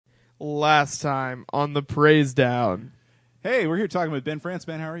Last time on the Praise Down. Hey, we're here talking with Ben France.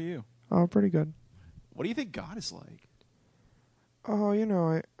 Ben, how are you? Oh, pretty good. What do you think God is like? Oh,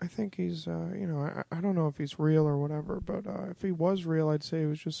 I think he's, I don't know if he's real or whatever, but if he was real, I'd say he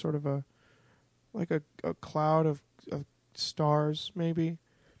was just sort of a cloud of stars, maybe.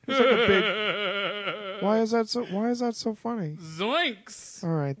 It's like a big. Why is that so funny? Zoinks!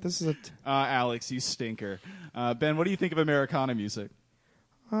 All right, this is Alex, you stinker. Ben, what do you think of Americana music?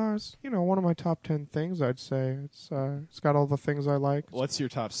 it's one of my top 10 things. I'd say it's got all the things I like. What's your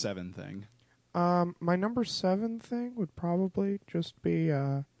top 7 thing? My number 7 thing would probably just be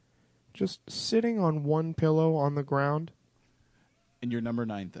just sitting on one pillow on the ground. And your number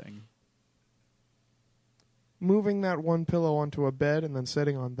 9 thing? Moving that one pillow onto a bed and then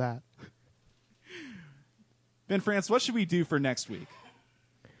sitting on that. Ben France, what should we do for next week?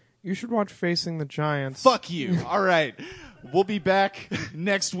 You should watch Facing the Giants. Fuck you. All right. We'll be back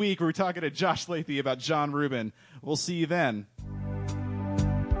next week. We're talking to Josh Lathe about John Rubin. We'll see you then.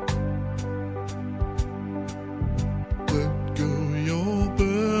 Let go your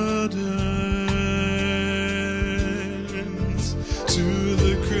burdens to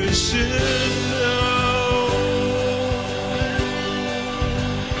the Christian now.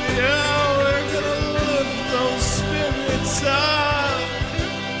 Yeah, we're gonna lift those spirits up.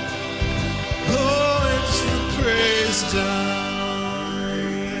 Oh, it's the praise down.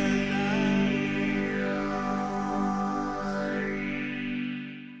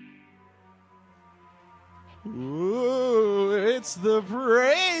 Ooh, it's the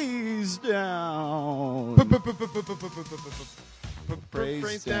praise down.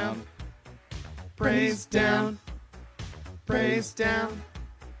 Praise down. Praise down. Praise down.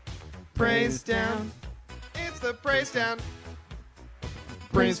 Praise down. It's the praise down.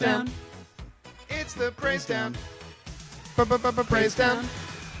 Praise down. It's the praise down. Praise down.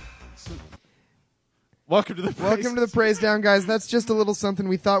 Welcome to the praise. Welcome to the praise down, guys. That's just a little something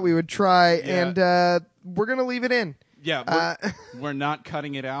we thought we would try, Yeah. and we're gonna leave it in. Yeah, we're not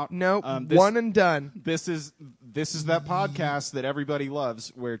cutting it out. Nope, one and done. This is that podcast that everybody loves,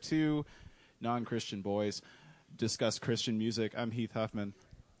 where two non-Christian boys discuss Christian music. I'm Heath Huffman.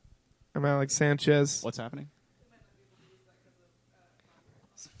 I'm Alex Sanchez. What's happening?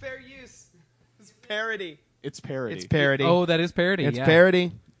 It's fair use. It's parody. It's parody. It's parody. Oh, that is parody. It's yeah.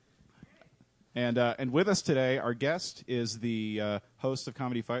 parody. And with us today, our guest is the host of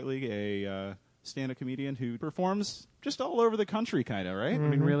Comedy Fight League, a stand-up comedian who performs just all over the country, kind of, right? I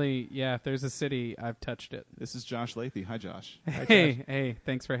mean, really, yeah, if there's a city, I've touched it. This is Josh Lathe. Hi, Josh. Hey,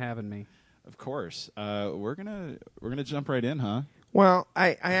 thanks for having me. Of course. We're gonna jump right in, huh? Well,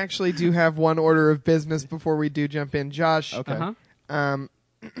 I actually do have one order of business before we do jump in. Josh, Okay. Uh-huh.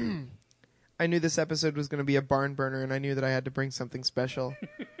 I knew this episode was going to be a barn burner, and I knew that I had to bring something special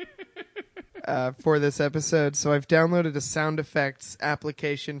for this episode. So I've downloaded a sound effects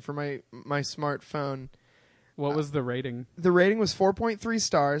application for my smartphone. What was the rating? The rating was 4.3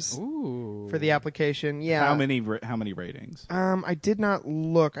 stars Ooh. for the application. Yeah. How many ratings? I did not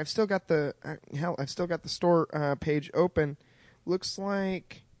look. I've still got the I've still got the store page open. Looks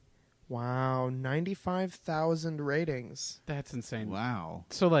like 95,000 ratings. That's insane. Wow.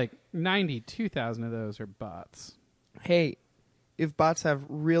 So, 92,000 of those are bots. Hey, if bots have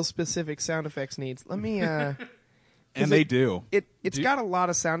real specific sound effects needs, let me And they do. It's got a lot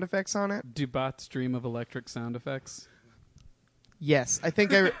of sound effects on it. Do bots dream of electric sound effects? Yes, I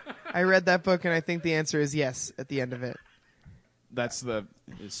think I read that book, and I think the answer is yes at the end of it. That's the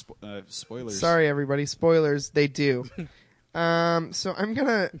spoilers. Sorry, everybody. Spoilers. They do. So I'm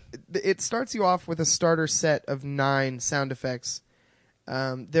gonna. It starts you off with a starter set of 9 sound effects.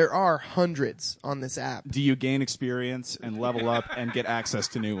 There are hundreds on this app. Do you gain experience and level up and get access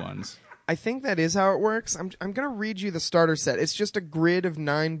to new ones? I think that is how it works. I'm gonna read you the starter set. It's just a grid of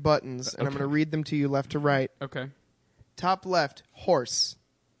 9 buttons, and I'm gonna read them to you left to right. Okay. Top left, horse.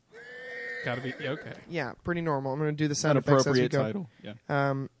 Gotta be, okay. Yeah, pretty normal. I'm gonna do the sound An effects as we appropriate go. title.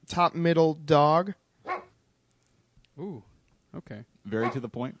 Yeah. Top middle, dog. Ooh, okay. Very to the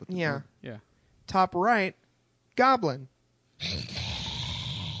point. With the Yeah. point. Yeah. Top right, goblin.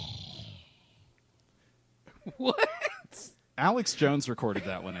 What? Alex Jones recorded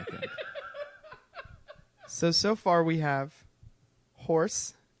that one, I think. So far we have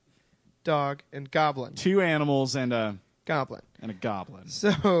horse, dog, and goblin. 2 animals and a Goblin. goblin.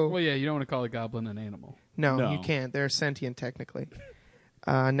 So Well, yeah, you don't want to call a goblin an animal. no, you can't. They're sentient technically.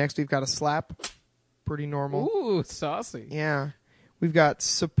 Next we've got a slap. Pretty normal. Ooh, saucy. Yeah. We've got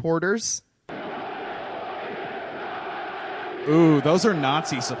supporters. Ooh, those are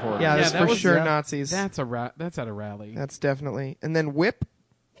Nazi supporters. Yeah, that's that for was- sure yeah, Nazis. That's at a rally. That's definitely. And then whip.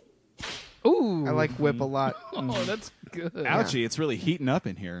 Ooh. I like whip a lot. Oh, that's good. Ouchie, it's really heating up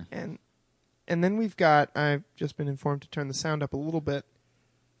in here. And then we've got, I've just been informed to turn the sound up a little bit.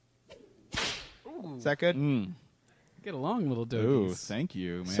 Is that good? Mm. Get along, little Ooh, doggies. thank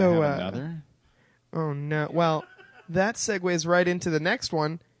you. May So, I have another? Oh, no. Well, that segues right into the next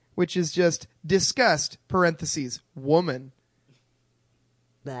one, which is just disgust, parentheses, woman.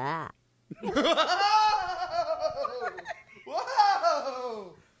 Bah.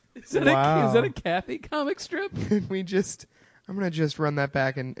 Whoa! Is that, Wow. is that a Kathy comic strip? I'm going to just run that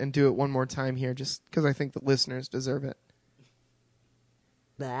back and do it one more time here, just because I think the listeners deserve it.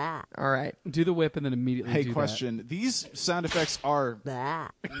 Bah. All right. Do the whip and then immediately Hey, do question. These sound effects are Bah.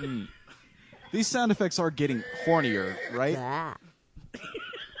 these sound effects are getting hornier, right? Bah.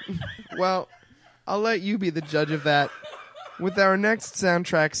 Well, I'll let you be the judge of that. With our next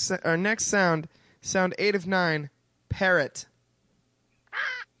soundtrack, our next sound 8 of 9, parrot.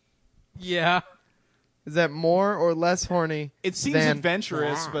 that. Yeah. Is that more or less horny? It seems than-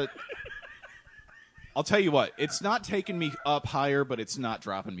 adventurous, but I'll tell you what. It's not taking me up higher, but it's not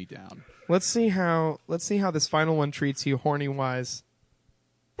dropping me down. Let's see how this final one treats you, horny wise.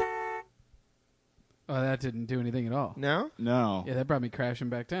 Oh, that didn't do anything at all. No? No. Yeah, that brought me crashing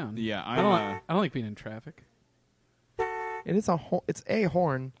back down. Yeah, I don't like being in traffic. It is it's a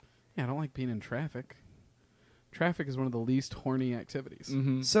horn. Yeah, I don't like being in traffic. Traffic is one of the least horny activities.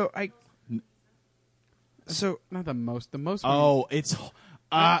 Mhm. So Not the most. The most. Oh, it's.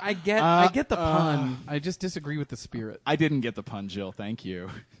 I get the pun. I just disagree with the spirit. I didn't get the pun, Jill. Thank you.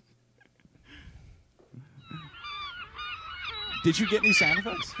 Did you get any sound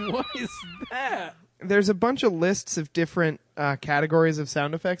effects? What is that? there's a bunch of lists of different categories of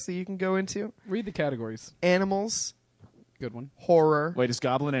sound effects that you can go into. Read the categories. Animals, Good one. horror. Wait, is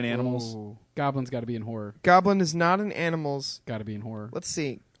Goblin and Animals? Ooh. Goblin's got to be in horror. Goblin is not in animals. Got to be in horror. Let's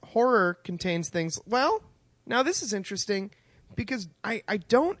see. Horror contains things. Well, now this is interesting because I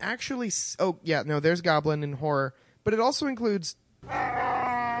don't actually. Oh, yeah, no, there's Goblin in horror, but it also includes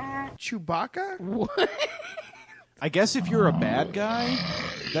Chewbacca. What? I guess if you're a bad guy,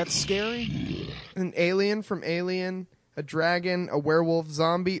 that's scary. An alien from Alien, a dragon, a werewolf,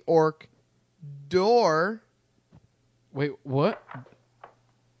 zombie, orc, door. Wait, what?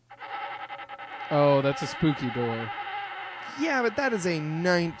 Oh, that's a spooky door. Yeah, but that is a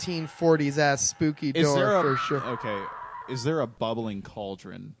 1940s ass spooky Is door there a for sure. Okay, is there a bubbling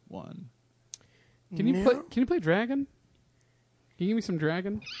cauldron one? Can you No. play? Can you play dragon? Can you give me some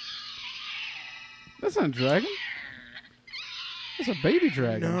dragon? That's not a dragon. That's a baby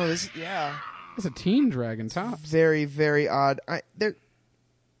dragon. No, this yeah. That's a teen dragon tops. Very, very odd. There.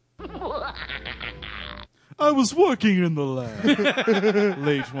 I was working in the lab.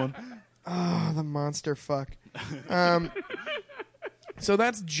 Late one. Oh, the monster fuck. So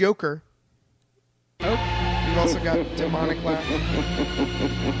that's Joker. Oh, You've also got demonic laugh.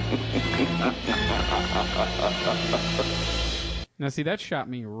 now see that shot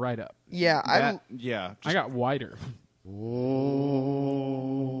me right up. Yeah, Yeah. I got wider.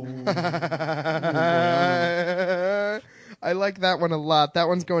 I like that one a lot. That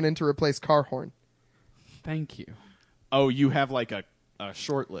one's going in to replace car horn. Thank you. Oh, you have like a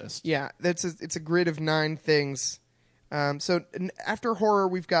short list. Yeah, it's a grid of 9 things. After horror,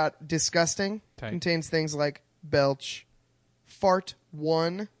 we've got disgusting. Tight. Contains things like belch, fart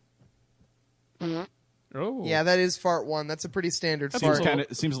 1. Oh, Yeah, that is fart 1. That's a pretty standard That's fart. Seems kind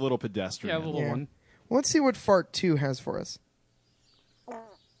of seems a little pedestrian. yeah, a little Yeah. one. Let's see what fart 2 has for us.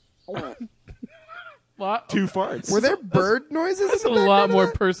 Lot. 2 farts. Were there bird noises? That's a in the lot background more of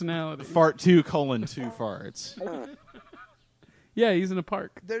that? personality. Fart 2:2 farts. Yeah, he's in a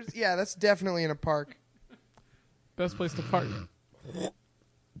park. That's definitely in a park. Best place to fart.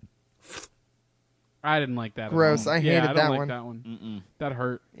 I didn't like that. at Gross. all. I Yeah, hated I don't that like one. that one. Mm-mm. That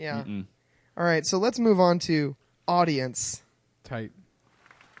hurt. Yeah. Mm-mm. All right, so let's move on to audience. Tight.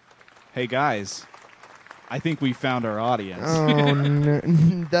 Hey guys, I think we found our audience. Oh, no.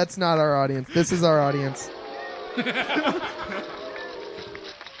 That's not our audience. This is our audience.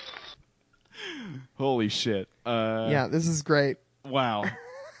 Holy shit. Yeah, this is great. Wow.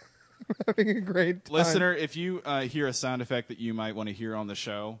 Having a great time. Listener, if you hear a sound effect that you might want to hear on the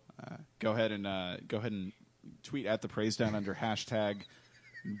show, go ahead and tweet at the Praise Down under hashtag.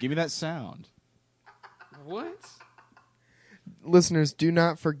 Give me that sound. What? Listeners, do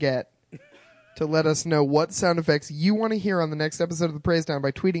not forget to let us know what sound effects you want to hear on the next episode of the Praise Down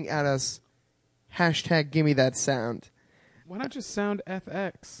by tweeting at us hashtag gimme that sound. Why not just sound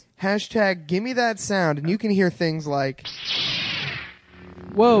FX? Hashtag gimme that sound, and you can hear things like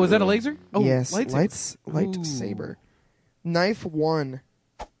Whoa, is that a laser? Oh, yes, lightsaber. lights Ooh. lightsaber. Knife 1.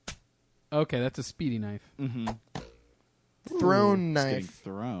 Okay, that's a speedy knife. Mm-hmm. Thrown It's getting knife.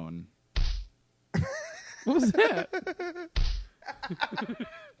 thrown. What was that?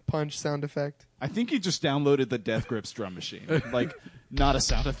 Punch sound effect. I think you just downloaded the Death Grips drum machine. Like, not a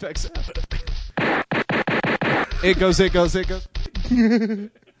sound effects. It goes.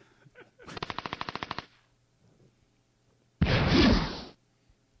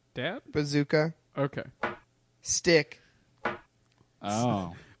 Dad? Bazooka. Okay. Stick.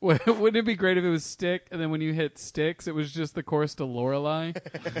 Oh. Wouldn't it be great if it was stick, and then when you hit sticks, it was just the chorus to Lorelei?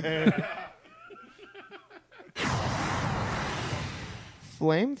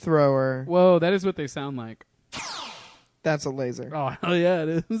 Flamethrower. Whoa, that is what they sound like. That's a laser. Oh, hell yeah,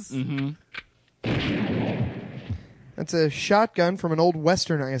 it is. Mm-hmm. That's a shotgun from an old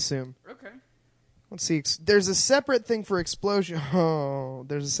Western, I assume. Okay. Let's see. There's a separate thing for explosion. Oh,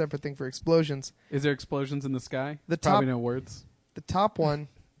 there's a separate thing for explosions. Is there explosions in the sky? The Probably top- no words. The top one.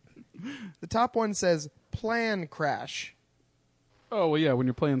 The top one says plan crash. Oh, well, yeah, when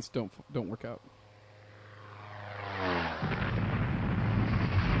your plans don't work out.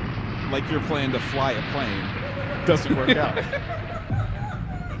 Like your plan to fly a plane doesn't work out.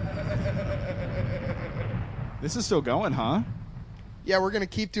 This is still going, huh? Yeah, we're gonna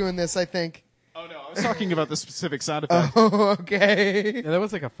keep doing this, I think. Oh, no. I was talking about the specific sound effect. Oh, okay. Yeah, that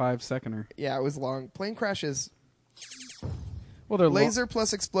was like a 5-seconder. Yeah, it was long. Plane crash is Well, they're laser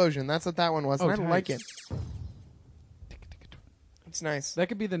plus explosion. That's what that one was. Oh, And I like it. nice. It's nice. That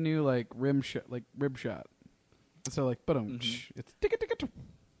could be the new like rib shot. So like, but it's ticka ticka.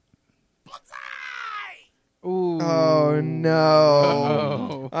 Ooh. Oh no!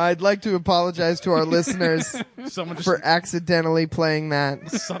 Oh. I'd like to apologize to our listeners Someone just for accidentally playing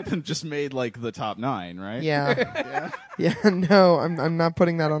that. something just made like the top 9, right? Yeah. Yeah. No, I'm not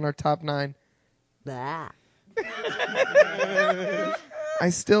putting that on our top 9. Bah. I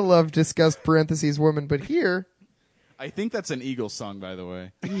still love disgust parentheses woman, but here I think that's an Eagles song, by the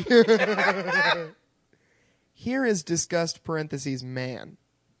way. here is disgust parentheses man.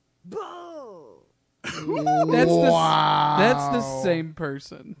 Boo. That's the same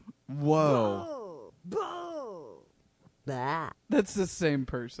person. Whoa. Boo. Boo. Bah. That's the same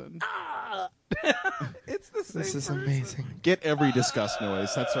person. It's the same. This is person. amazing. Get every disgust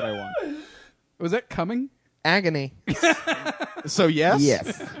noise. That's what I want. Was that coming? Agony. So, yes?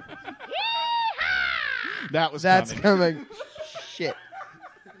 Yes. That was That's coming. coming. Shit.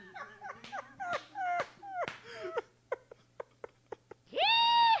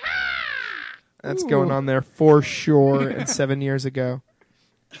 That's going on there for sure. And 7 years ago,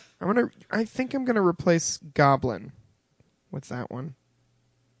 I think I'm gonna replace Goblin. What's that one?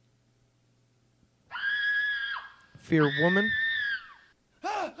 Fear Woman.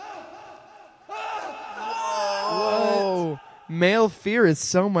 Whoa! Male fear is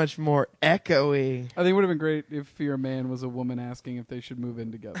so much more echoey. I think it would have been great if Fear Man was a woman asking if they should move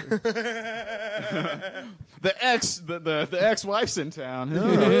in together. The ex-wife's in town.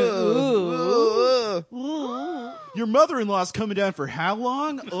 Your mother-in-law's coming down for how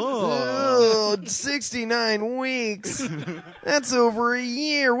long? Oh. 69 weeks. That's over a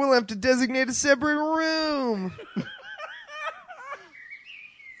year. We'll have to designate a separate room.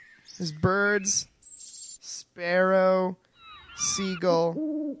 There's birds, sparrow,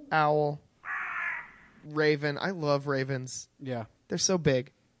 seagull, owl, raven. I love ravens. Yeah. They're so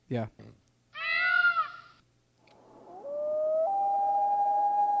big. Yeah.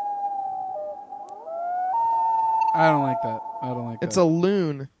 I don't like that. I don't like It's that. a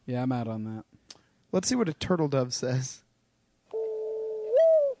loon. Yeah, I'm out on that. Let's see what a turtle dove says.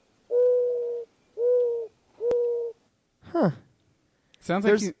 Huh. Sounds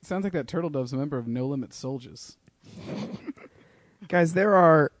like that turtle dove's a member of No Limit Soldiers. Guys,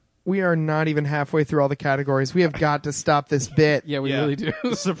 we are not even halfway through all the categories. We have got to stop this bit. Yeah, we Yeah. really do.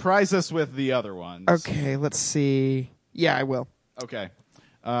 Surprise us with the other ones. Okay, let's see. Yeah, I will. Okay.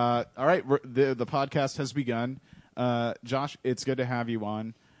 All right. The podcast has begun. Josh, it's good to have you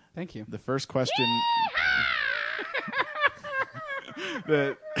on. Thank you. The first question.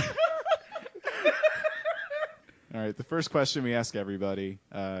 All right. The first question we ask everybody.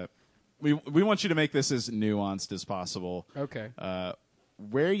 We want you to make this as nuanced as possible. Okay.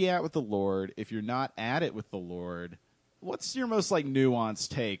 Where are you at with the Lord? If you're not at it with the Lord, what's your most like nuanced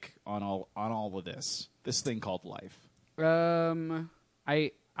take on all of this thing called life?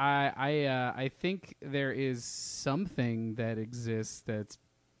 I think there is something that exists that's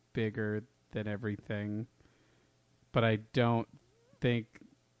bigger than everything, but I don't think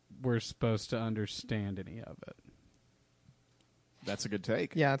we're supposed to understand any of it. That's a good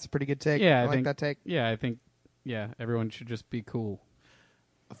take. Yeah, it's a pretty good take. Yeah, I I like think that take. Yeah, I think everyone should just be cool.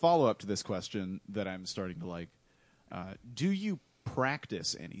 a follow-up to this question that I'm starting to like. Do you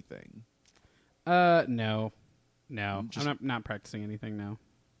practice anything? No. Just- I'm not practicing anything now.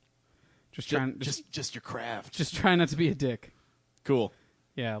 Just Just your craft. just trying not to be a dick. Cool.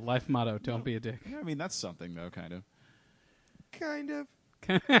 Yeah, life motto, don't be a dick. Yeah, I mean, that's something, though, kind of. Kind of.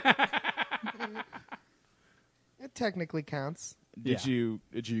 It technically counts. Did you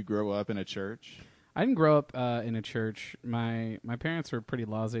grow up in a church? I didn't grow up in a church. My parents were pretty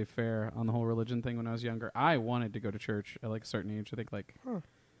laissez-faire on the whole religion thing when I was younger. I wanted to go to church at like a certain age. I think like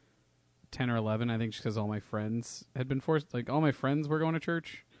 10 or 11. I think just because all my friends had been forced. Like all my friends were going to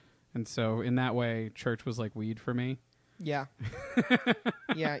church, and so in that way, church was like weed for me. Yeah.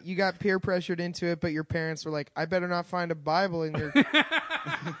 Yeah, you got peer pressured into it, but your parents were like, I better not find a Bible in your...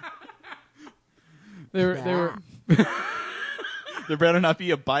 They were There better not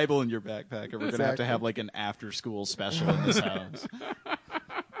be a Bible in your backpack, or we're going to Exactly. have like an after-school special in this house.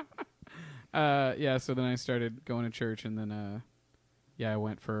 yeah, so then I started going to church, and then I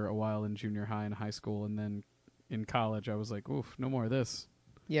went for a while in junior high and high school, and then in college I was like, oof, no more of this.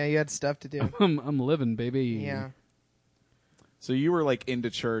 Yeah, you had stuff to do. I'm living, baby. Yeah. So you were like into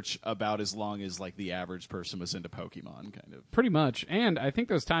church about as long as like the average person was into Pokemon, kind of. Pretty much. And I think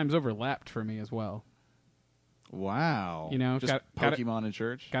those times overlapped for me as well. Wow. You know, just gotta- Pokemon in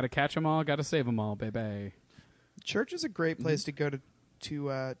church? Gotta catch them all, gotta save them all, baby. Church is a great place to go to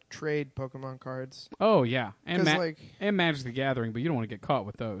trade Pokemon cards. Oh, yeah. And, 'Cause, and Magic the Gathering, but you don't want to get caught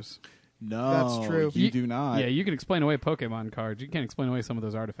with those. No, That's true. You do not. Yeah, you can explain away Pokemon cards. You can't explain away some of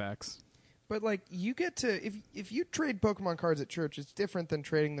those artifacts. But you get to if you trade Pokemon cards at church, it's different than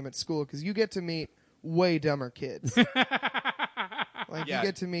trading them at school because you get to meet way dumber kids. Yeah. You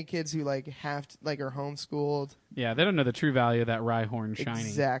get to meet kids who have to, are homeschooled. Yeah, they don't know the true value of that Rhyhorn shiny.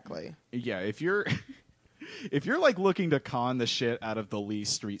 Exactly. Yeah, if you're if you're like looking to con the shit out of the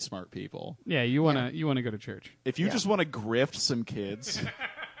least street smart people, Yeah, you wanna go to church. if you Yeah. just want to grift some kids,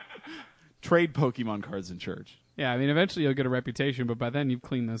 trade Pokemon cards in church. Yeah, I mean, eventually you'll get a reputation, but by then you've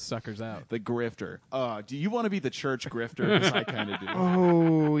cleaned those suckers out. The grifter. Do you want to be the church grifter? Because I kind of do.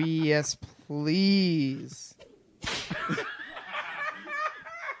 Oh yes, please.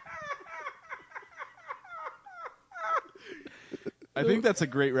 I think that's a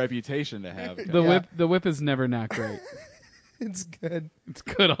great reputation to have. The whip is never not great. It's good. It's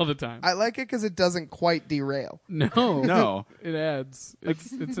good all the time. I like it because it doesn't quite derail. No, No. it adds.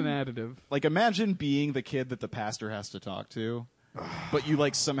 It's an additive. Like, imagine being the kid that the pastor has to talk to, but you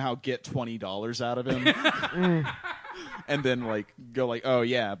somehow get $20 out of him, and then go oh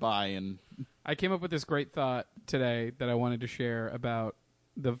yeah, bye. And I came up with this great thought today that I wanted to share about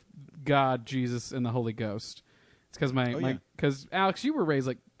the God, Jesus, and the Holy Ghost. It's because because Alex, you were raised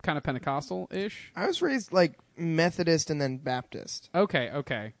kind of Pentecostal-ish. I was raised Methodist and then Baptist. Okay.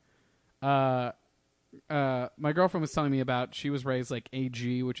 My girlfriend was telling me about she was raised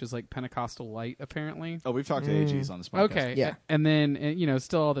AG, which is Pentecostal light, apparently. oh, we've talked to AGs on this podcast. Okay. Yeah. And then,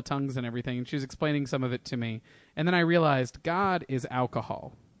 still all the tongues and everything. And she was explaining some of it to me. And then I realized God is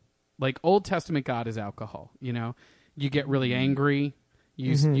alcohol. Old Testament God is alcohol. You get really angry.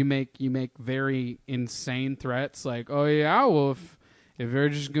 You make very insane threats oh, yeah, well, if you're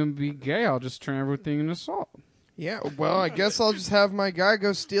just going to be gay, I'll just turn everything into salt. Yeah, well, I guess I'll just have my guy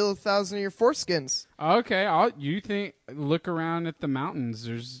go steal 1,000 of your foreskins. Okay. Look around at the mountains.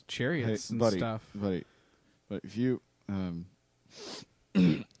 There's chariots and stuff. Buddy, but if you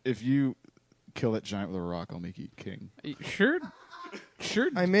if you kill that giant with a rock, I'll make you king. Sure.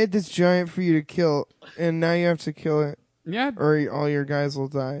 I made this giant for you to kill, and now you have to kill it, Yeah. or all your guys will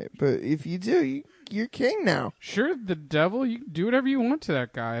die. But if you do, you're king now. Sure, the devil, you can do whatever you want to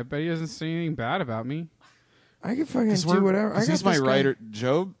that guy. I bet he doesn't say anything bad about me. I can fucking do whatever. I got He's my this guy- ride or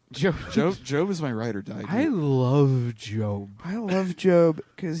Job. Job. Job is my ride or die. I dude. love Job. I love Job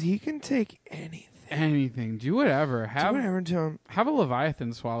because he can take anything. Anything. Do whatever. Do whatever to him. Have a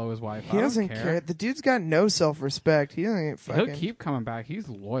Leviathan swallow his wife. He doesn't care. The dude's got no self-respect. He doesn't fucking... He'll keep coming back. He's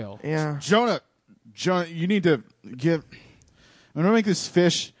loyal. Yeah. Jonah, you need to give. I'm gonna make this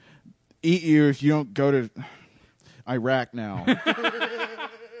fish eat you if you don't go to Iraq now.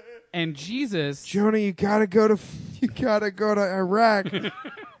 And Jesus... Jonah, you gotta go to Iraq.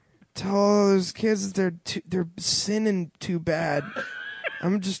 Tell all those kids that they're sinning too bad. I'm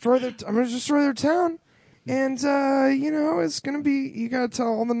gonna destroy their town, and it's gonna be. You gotta tell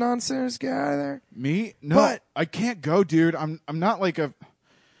all the non-sinners get out of there. Me? No, But- I can't go, dude. I'm not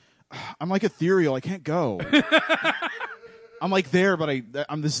I'm ethereal. I can't go. I'm there, but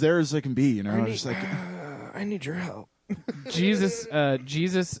I'm as there as I can be. I'm just I need your help. Jesus,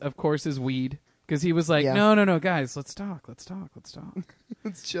 of course, is weed Because he was like, Yeah. no, guys, let's talk. Let's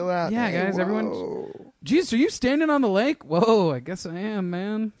chill out. Yeah, Hey, guys, everyone- whoa. Jesus, are you standing on the lake? Whoa, I guess I am,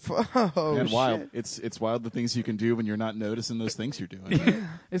 man. Oh, And wild. shit. It's wild the things you can do when you're not noticing those things you're doing.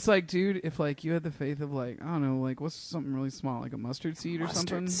 It's like, dude, if like you had the faith of like, I don't know, like what's something really small, like a mustard seed or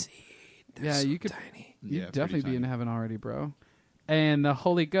something? Yeah, you could Tiny. you'd Yeah, pretty definitely be in tiny. heaven already, bro. And the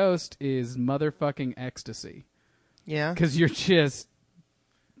Holy Ghost is motherfucking ecstasy. Yeah. Because you're just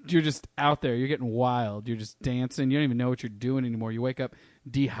out there. You're getting wild. You're just dancing. You don't even know what you're doing anymore. You wake up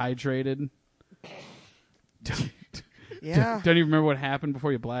dehydrated. Yeah. Don't even remember what happened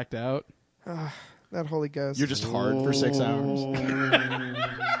before you blacked out. That Holy Ghost. You're just hard for 6 hours.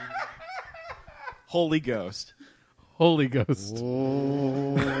 Holy Ghost. Holy Ghost.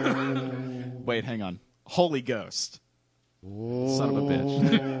 Wait, hang on. Holy Ghost. Son of a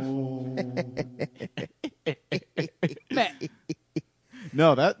bitch.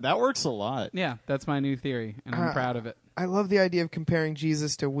 No, that works a lot. Yeah, that's my new theory, and I'm proud of it. I love the idea of comparing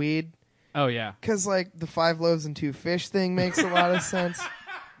Jesus to weed. Oh, yeah. Because, like, the 5 loaves and 2 fish thing makes a lot of sense.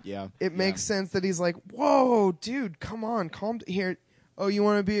 Yeah. It makes sense that he's like, whoa, dude, come on, here. Oh, you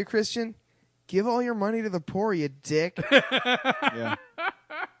want to be a Christian? Give all your money to the poor, you dick. Yeah.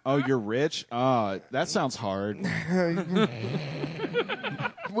 Oh, you're rich? That sounds hard.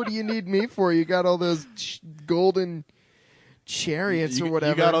 What do you need me for? You got all those golden chariots or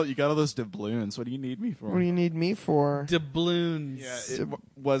whatever. You got all those doubloons. What do you need me for? What do you need me for? Doubloons. Yeah,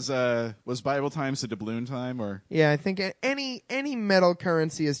 was Bible times a doubloon time or? Yeah, I think any metal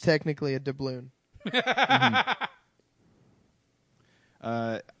currency is technically a doubloon.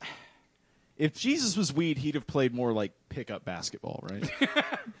 If Jesus was weed, he'd have played more like pickup basketball, right?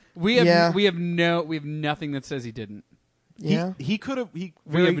 We have Yeah. we have nothing that says he didn't. Yeah, He could have. We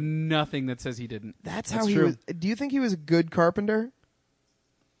have nothing that says he didn't. that's That's how he true. was. Do you think he was a good carpenter?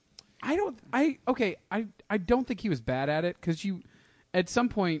 I don't think he was bad at it because at some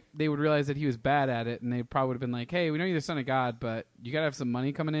point they would realize that he was bad at it, and they probably would have been like, "Hey, we know you're the son of God, but you gotta have some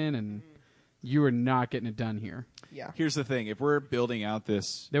money coming in, and you are not getting it done here." Yeah. Here's the thing: if we're building out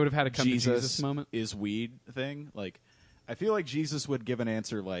this, They would have had to come to Jesus moment. is weed thing. Like, I feel like Jesus would give an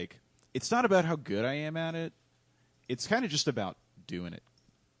answer like, "It's not about how good I am at it. It's kind of just about doing it."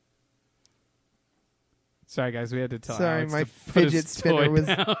 Sorry, guys, we had to tell. Sorry, Alex my to put his fidget spinner toy was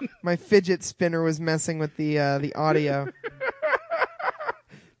down. my fidget spinner was messing with the audio.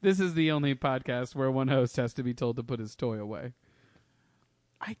 This is the only podcast where one host has to be told to put his toy away.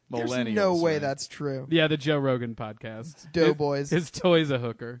 There's Millennials, no way right? that's true. Yeah, the Joe Rogan podcast. Doughboys. His toy's a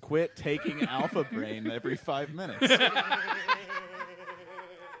hooker. Quit taking Alpha Brain every 5 minutes.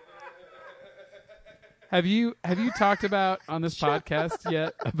 Have you talked about on this podcast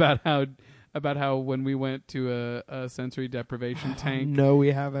yet about how when we went to a sensory deprivation tank, No,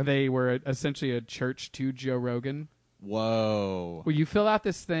 we haven't. they were essentially a church to Joe Rogan? Whoa. Well, you fill out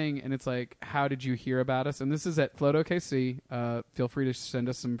this thing, and it's like, how did you hear about us? And this is at Float OKC. Feel free to send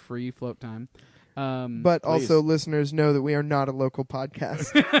us some free float time. But Please. also, listeners know that we are not a local podcast.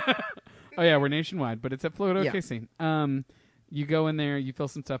 Oh, yeah, we're nationwide, but it's at Float Yeah. OKC. You go in there, you fill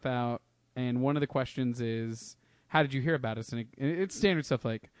some stuff out, and one of the questions is, how did you hear about us? And it's standard stuff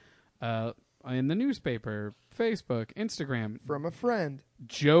like, in the newspaper, Facebook, Instagram, From a friend.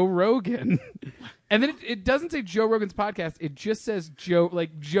 Joe Rogan. And then it doesn't say Joe Rogan's podcast. It just says Joe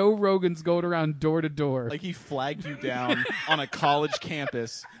Rogan's going around door to door. Like he flagged you down on a college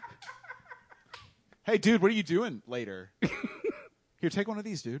campus. Hey, dude, what are you doing later? Here, take one of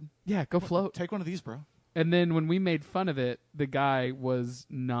these, dude. Yeah, go float. Take one of these, bro. And then when we made fun of it, the guy was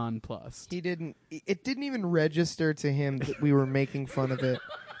nonplussed. It didn't even register to him that we were making fun of it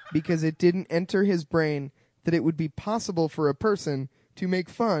because it didn't enter his brain that it would be possible for a person to make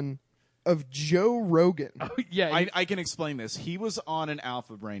fun of Joe Rogan. Oh, yeah, I can explain this. He was on an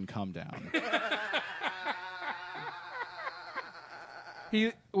Alpha Brain come down.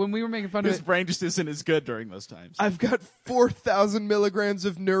 when we were making fun of His it, brain just isn't as good during those times. I've got 4,000 milligrams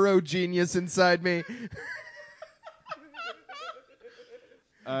of neurogenius inside me.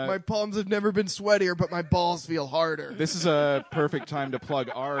 My palms have never been sweatier, but my balls feel harder. This is a perfect time to plug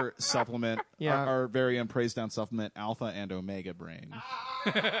our supplement, Yeah. our very unpraised down supplement, Alpha and Omega Brain.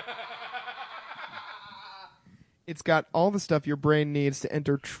 It's got all the stuff your brain needs to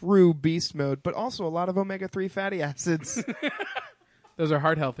enter true beast mode, but also a lot of omega-3 fatty acids. those are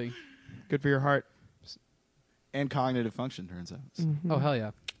heart healthy. Good for your heart. And cognitive function, turns out. Oh, hell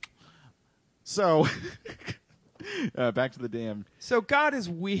yeah. So, back to the damn. So God is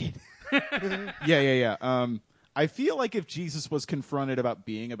weed. Yeah. I feel like if Jesus was confronted about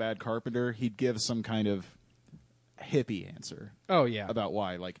being a bad carpenter, he'd give some kind of hippie answer Oh yeah. about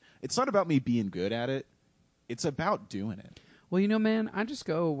why. Like, it's not about me being good at it. It's about doing it. Well, man, I just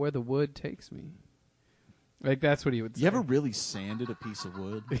go where the wood takes me. Like that's what he would say. You ever really sanded a piece of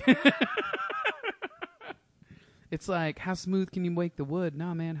wood? It's like, how smooth can you make the wood?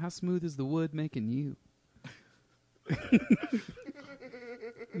 Nah, man, how smooth is the wood making you?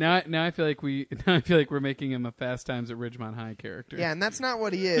 Now I feel like we're making him a Fast Times at Ridgemont High character. Yeah, and that's not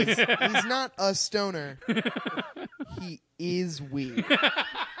what he is. He's not a stoner. He is weed.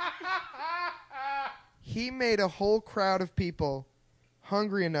 He made a whole crowd of people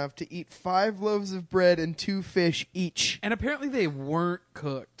hungry enough to eat 5 loaves of bread and 2 fish each. And apparently they weren't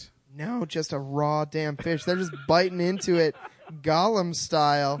cooked. No, just a raw damn fish. They're just biting into it Gollum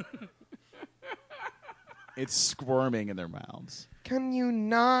style. It's squirming in their mouths. Can you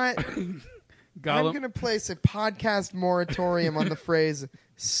not? I'm Gollum, going to place a podcast moratorium on the phrase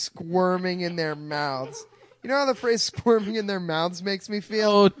squirming in their mouths. You know how the phrase squirming in their mouths makes me feel?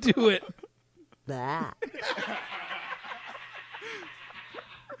 oh, do it. Bah.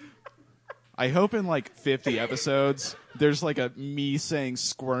 I hope in like 50 episodes, there's like a me saying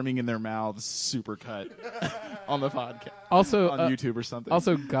squirming in their mouths supercut on the podcast. Also, on YouTube or something.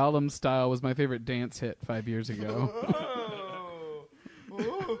 Also, Gollum style was my favorite dance hit 5 years ago.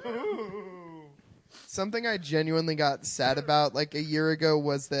 Something I genuinely got sad about like a year ago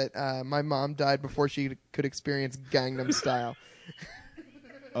was that my mom died before she could experience Gangnam Style.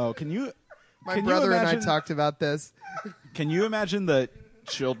 Oh, can you Brother and I imagine- talked about this. Can you imagine the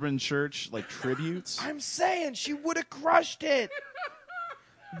children's church like tributes? I'm saying she would have crushed it.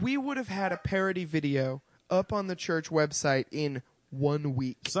 We would have had a parody video up on the church website in 1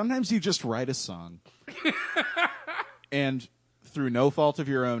 week. Sometimes you just write a song, and through no fault of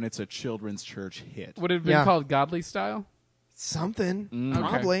your own, it's a children's church hit. Would it have been Yeah. called Godly Style? Something. Mm.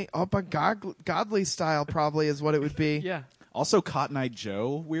 Probably. Up a godly style probably is what it would be. Yeah. Also, Cotton Eye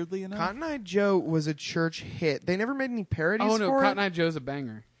Joe, weirdly enough. Cotton Eye Joe was a church hit. They never made any parodies Oh, no, for Cotton it. Eye Joe's a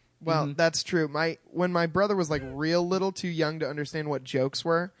banger. Well, that's true. When my brother was like real little too young to understand what jokes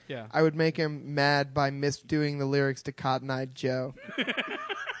were, Yeah. I would make him mad by misdoing the lyrics to Cotton Eye Joe.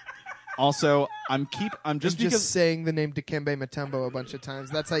 Also, I'm Just because saying the name Dikembe Mutombo a bunch of times.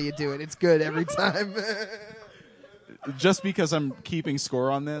 That's how you do it. It's good every time. just because I'm keeping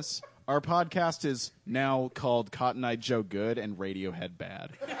score on this, our podcast is now called Cotton Eye Joe Good and Radiohead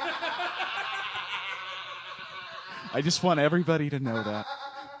Bad. I just want everybody to know that.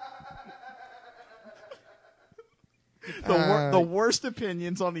 The worst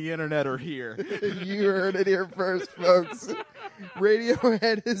opinions on the internet are here. You heard it here first, folks.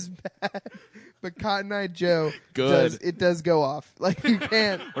 Radiohead is bad, but Cotton Eye Joe Good. does go off. Like you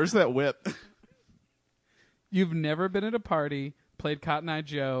can't. Where's that whip? You've never been at a party, played Cotton Eye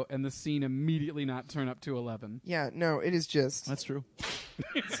Joe, and the scene immediately not turn up to 11. Yeah, no, it is just. That's true.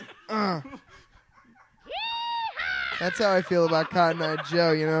 That's how I feel about Cotton Eye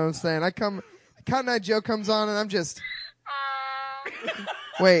Joe. You know what I'm saying? Cotton Eye Joe comes on, and I'm just.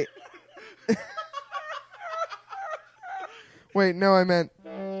 Wait. Wait, no, I meant.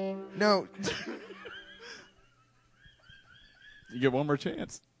 No. You get one more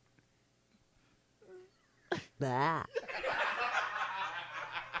chance. Bah.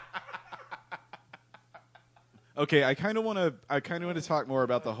 Okay, I kind of want to talk more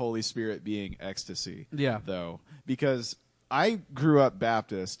about the Holy Spirit being ecstasy. Yeah. Though, because I grew up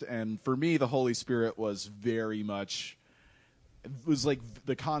Baptist, and for me, the Holy Spirit was very much. It was like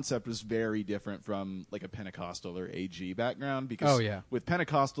the concept was very different from like a Pentecostal or AG background. Because with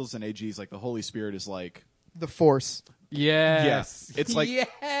Pentecostals and AGs, like the Holy Spirit is like The Force. Yes. it's like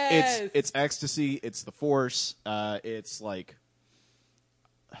yes. it's ecstasy. It's the Force. It's like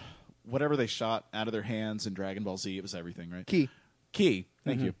whatever they shot out of their hands in Dragon Ball Z. It was everything, right? Key.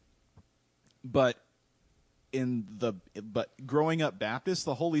 Thank you. But growing up Baptist,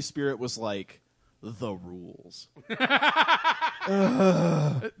 the Holy Spirit was like the rules.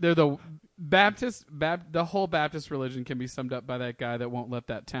 They're the Baptist. The whole Baptist religion can be summed up by that guy that won't let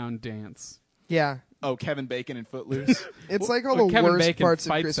that town dance. Yeah. Oh, Kevin Bacon and Footloose. It's like all Well, the Kevin worst Bacon parts of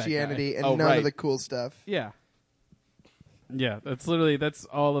fights that Christianity guy. and Oh, none right. of the cool stuff. Yeah. Yeah, that's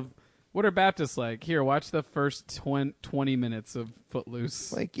all of. What are Baptists like? Here, watch the first 20 minutes of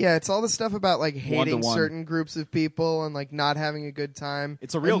Footloose. Like, yeah, it's all the stuff about like hating One-to-one. certain groups of people and like not having a good time.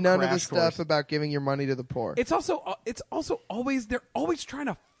 It's a real and none of the crash stuff course. about giving your money to the poor. It's also always they're always trying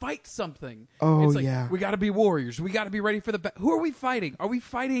to fight something. Oh, it's like, yeah. we got to be warriors. We got to be ready for who are we fighting? Are we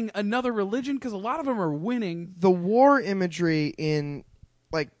fighting another religion? Because a lot of them are winning. The war imagery in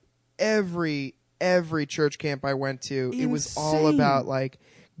like every church camp I went to, it was all Insane. about like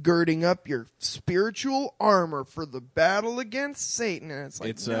girding up your spiritual armor for the battle against Satan. And it's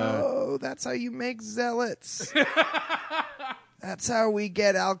like, no, that's how you make zealots. That's how we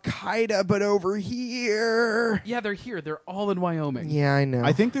get Al-Qaeda, but over here. Yeah, they're here. They're all in Wyoming. Yeah, I know.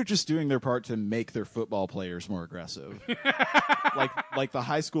 I think they're just doing their part to make their football players more aggressive. like the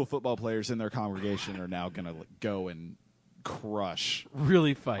high school football players in their congregation are now going to go and crush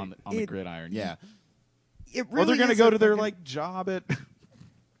Really fight. on the gridiron. Yeah. It Or they're really going to is go a to their fucking- job at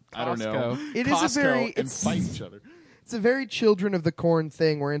I don't know. Costco. It is a Costco very- and fight each other. It's a very Children of the Corn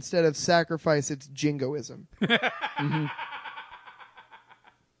thing where instead of sacrifice, it's jingoism.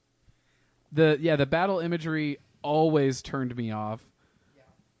 The battle imagery always turned me off.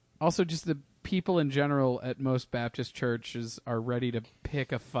 Also, just the people in general at most Baptist churches are ready to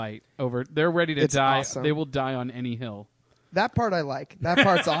pick a fight over. They're ready to It's die. awesome. They will die on any hill. That part I like. That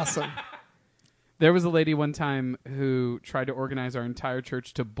part's awesome. There was a lady one time who tried to organize our entire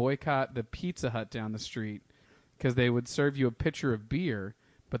church to boycott the Pizza Hut down the street because they would serve you a pitcher of beer,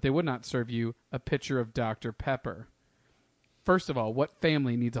 but they would not serve you a pitcher of Dr. Pepper. First of all, what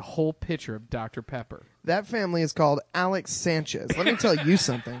family needs a whole pitcher of Dr. Pepper? That family is called Alex Sanchez. Let me tell you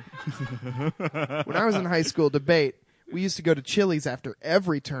something. When I was in high school debate, we used to go to Chili's after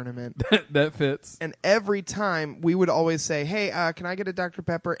every tournament. That fits. And every time we would always say, hey, can I get a Dr.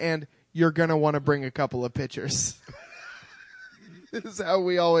 Pepper? And you're going to want to bring a couple of pitchers. This is how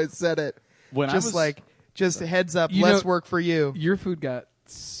we always said it. When I Just was- just heads up, You less know- work for you. Your food got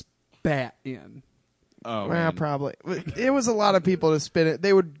spat in. Oh, Well, man. probably. It was a lot of people to spin it.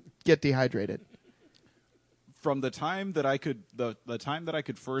 They would get dehydrated. From the time that I could the time that I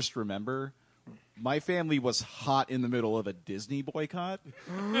could first remember, my family was hot in the middle of a Disney boycott.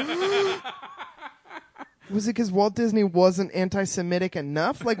 Was it because Walt Disney wasn't anti-Semitic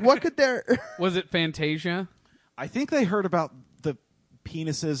enough? Like, what could there... Was it Fantasia? I think they heard about the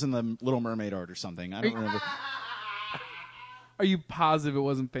penises in the Little Mermaid art or something. I don't remember. Are you positive it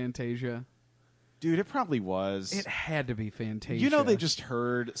wasn't Fantasia? Dude, it probably was. It had to be Fantasia. You know, they just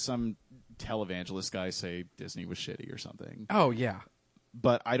heard some televangelist guy say Disney was shitty or something. Oh, yeah.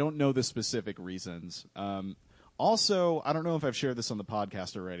 But I don't know the specific reasons. Also, I don't know if I've shared this on the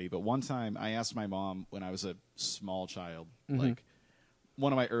podcast already, but one time I asked my mom when I was a small child, like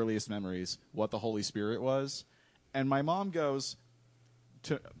one of my earliest memories, what the Holy Spirit was. And my mom goes,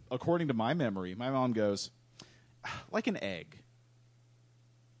 according to my memory, my mom goes, like an egg.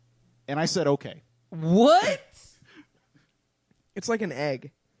 And I said, okay. What? It's like an egg.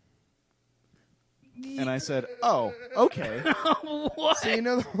 And I said, oh, okay. What? So you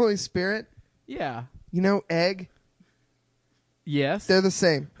know the Holy Spirit? Yeah. You know egg? Yes. They're the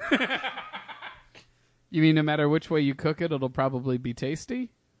same. You mean no matter which way you cook it, it'll probably be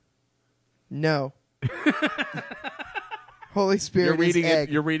tasty? No. Holy Spirit is egg.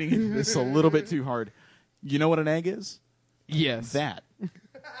 You're reading this a little bit too hard. You know what an egg is? Yes. That.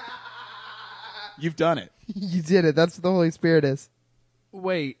 You've done it. You did it. That's what the Holy Spirit is.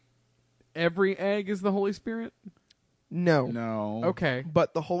 Wait. Every egg is the Holy Spirit? No. No. Okay.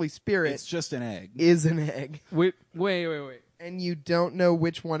 But the Holy Spirit It's just an egg. is an egg. Wait. And you don't know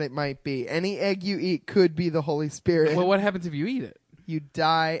which one it might be. Any egg you eat could be the Holy Spirit. Well, what happens if you eat it? You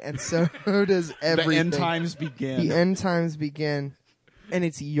die, and so does everything. The end times begin. The end times begin. And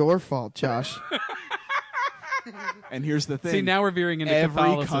it's your fault, Josh. And here's the thing. See, now we're veering into every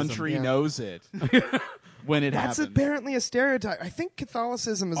Catholicism. country Yeah. knows it when it That's happens. apparently a stereotype. I think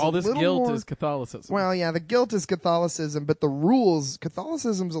Catholicism is All a this little guilt more... is Catholicism. Well, yeah, the guilt is Catholicism, but the rules,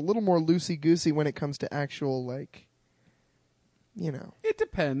 Catholicism's a little more loosey-goosey when it comes to actual, like, you know, It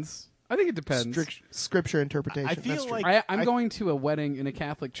depends. I think it depends. scripture interpretation. I feel That's true. like I'm going to a wedding in a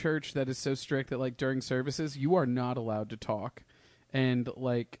Catholic church that is so strict that, like, during services, you are not allowed to talk. And,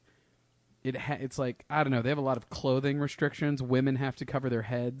 like, it's like, I don't know, they have a lot of clothing restrictions. Women have to cover their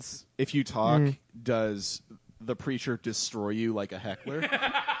heads. if you talk, does the preacher destroy you like a heckler?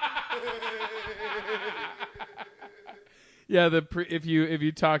 Yeah, if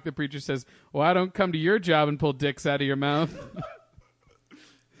you talk, the preacher says, "Well, I don't come to your job and pull dicks out of your mouth."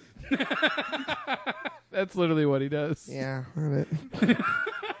 That's literally what he does. Yeah. Right.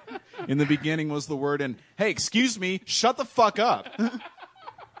 In the beginning was the word, and hey, excuse me, shut the fuck up.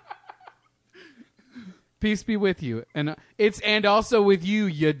 Peace be with you, and and also with you,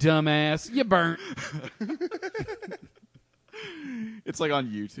 you dumbass. You burnt. It's like on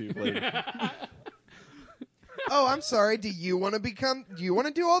YouTube later. Oh, I'm sorry. Do you want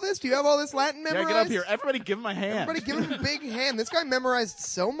to do all this? Do you have all this Latin Yeah, memorized? get up here. Everybody give him a hand. Everybody give him a big hand. This guy memorized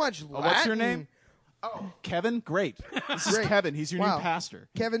so much Latin. What's your name? Oh, Kevin? Great. This is Great. Kevin. He's your Wow. new pastor.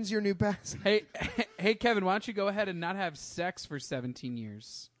 Kevin's your new pastor. Hey, Kevin, why don't you go ahead and not have sex for 17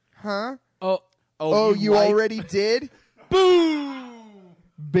 years? Huh? Oh, You like- already did? Boom!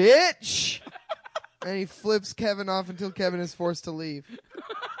 Bitch! And he flips Kevin off until Kevin is forced to leave.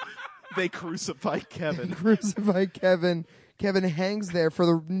 They crucify Kevin. Crucify Kevin. Kevin hangs there for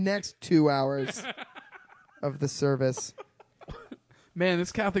the next 2 hours of the service. Man,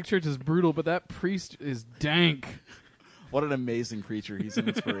 this Catholic Church is brutal, but that priest is dank. What an amazing creature. He's an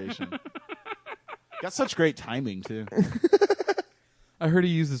inspiration. Got such great timing, too. I heard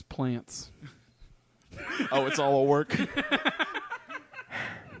he uses plants. Oh, it's all a work.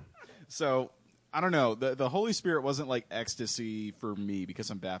 So, I don't know. The Holy Spirit wasn't like ecstasy for me because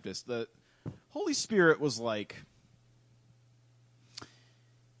I'm Baptist. The Holy Spirit was like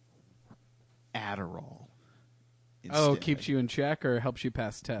Adderall. Oh, instead. keeps you in check or helps you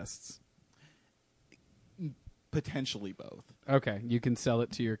pass tests? Potentially both. Okay, you can sell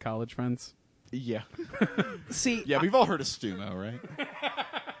it to your college friends. Yeah. See, Yeah, we've all heard of Stumo, right?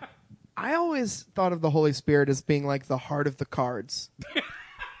 I always thought of the Holy Spirit as being like the heart of the cards.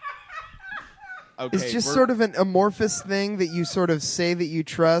 Okay, It's just sort of an amorphous thing that you sort of say that you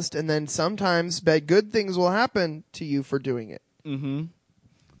trust, and then sometimes bad good things will happen to you for doing it. Mm-hmm.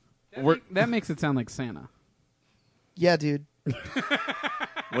 That makes it sound like Santa. Yeah, dude.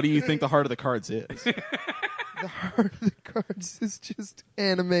 What do you think the heart of the cards is? The heart of the cards is just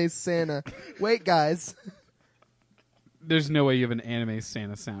anime Santa. Wait, guys. There's no way you have an anime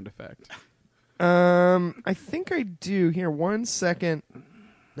Santa sound effect. I think I do. Here, 1 second.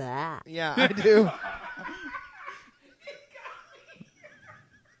 Bah. Yeah, I do.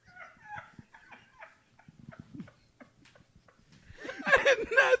 I did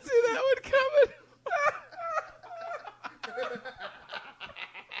not see that one coming.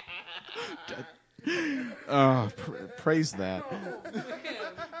 Praise that.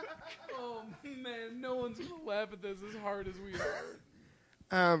 Oh man, no one's gonna laugh at this as hard as we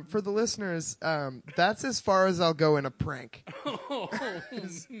are. For the listeners, that's as far as I'll go in a prank. Oh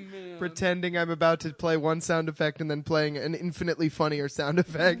man. Pretending I'm about to play one sound effect and then playing an infinitely funnier sound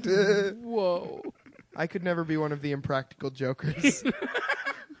effect. Whoa. I could never be one of the impractical jokers.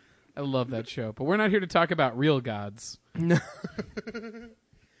 I love that show, but we're not here to talk about real gods. No.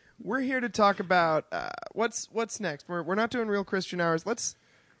 We're here to talk about what's next. We're not doing Real Christian Hours. Let's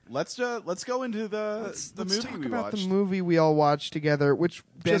go into the let's movie talk we about watched. the movie we all watched together, which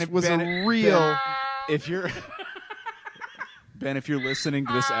just was a Ben, real. if you're Ben, if you're listening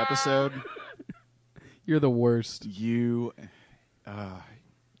to this episode, You're the worst. you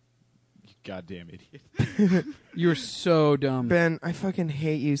goddamn idiot. You're so dumb. Ben, I fucking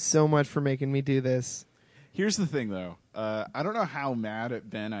hate you so much for making me do this. Here's the thing, though. I don't know how mad at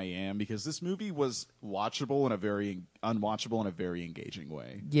Ben I am because this movie was watchable in a very unwatchable in a very engaging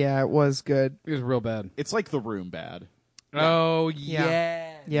way. Yeah, it was good. It was real bad. It's like The Room bad. Oh Yeah.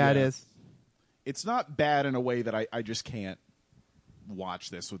 yeah. Yeah, it is. It's not bad in a way that I just can't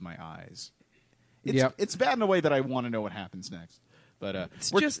watch this with my eyes. Yep. It's bad in a way that I want to know what happens next. But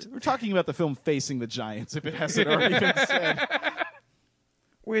we're talking about the film Facing the Giants, if it hasn't already been said.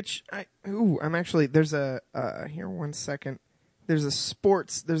 Which I'm actually there's a here 1 second. There's a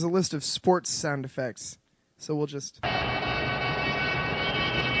list of sports sound effects. So we'll just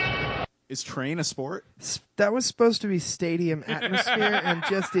Is train a sport? that was supposed to be stadium atmosphere and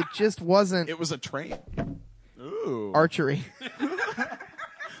it just wasn't. It was a train. Ooh. Archery. It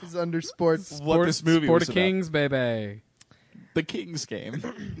was under sports. What this movie Sport was of about. Kings, baby. The Kings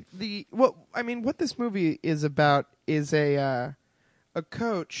game. What this movie is about is a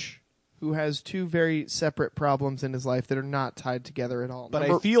coach who has two very separate problems in his life that are not tied together at all. But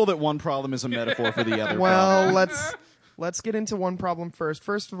I feel that one problem is a metaphor for the other well, problem. let's get into one problem first.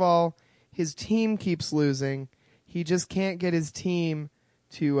 First of all, his team keeps losing. He just can't get his team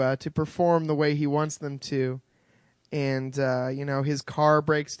to perform the way he wants them to. And his car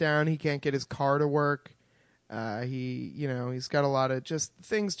breaks down. He can't get his car to work. He's got a lot of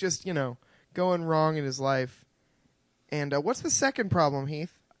things going wrong in his life. And what's the second problem,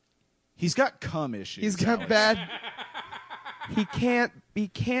 Heath? He's got cum issues. He's got Alex. bad. He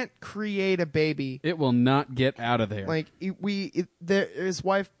can't create a baby. It will not get out of there. Like his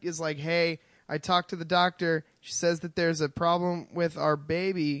wife is like, "Hey, I talked to the doctor. She says that there's a problem with our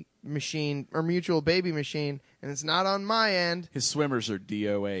baby machine, our mutual baby machine, and it's not on my end." His swimmers are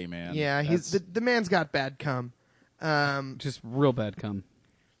DOA, man. Yeah, he's the man's got bad cum. Just real bad cum.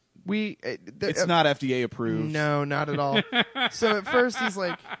 It's not FDA approved. No, not at all. So at first he's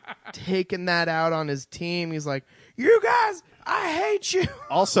like taking that out on his team. He's like, "You guys, I hate you."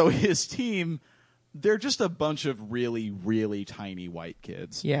 Also, his team they're just a bunch of really, really tiny white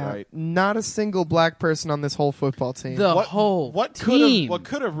kids. Yeah, right? not a single black person on this whole football team. The whole What team.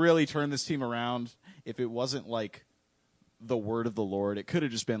 could have really turned this team around if it wasn't like the word of the Lord? It could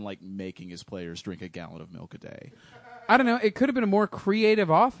have just been like making his players drink a gallon of milk a day. I don't know. It could have been a more creative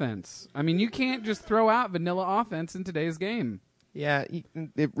offense. I mean, you can't just throw out vanilla offense in today's game. Yeah,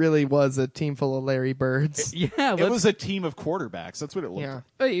 it really was a team full of Larry Birds. Yeah, It was a team of quarterbacks. That's what it looked Yeah.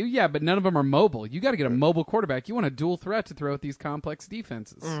 like. Yeah, but none of them are mobile. You got to get a mobile quarterback. You want a dual threat to throw at these complex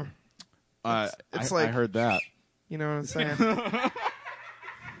defenses. It's I like- heard that. You know what I'm saying?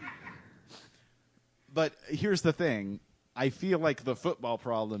 But here's the thing. I feel like the football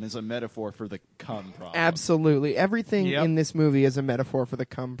problem is a metaphor for the cum problem. Absolutely. Everything Yep. in this movie is a metaphor for the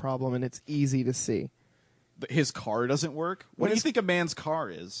cum problem, and it's easy to see. His car doesn't work. What do you think a man's car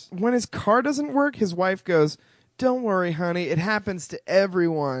is? When his car doesn't work, his wife goes, "Don't worry, honey. It happens to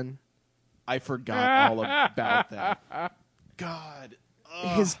everyone." I forgot all about that. God.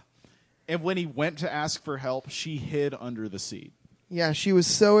 Ugh. His And when he went to ask for help, she hid under the seat. Yeah, she was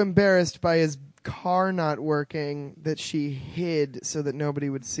so embarrassed by his car not working that she hid so that nobody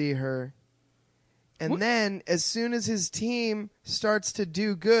would see her. And then, as soon as his team starts to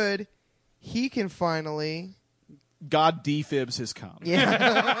do good, he can finally... God defibs his cum.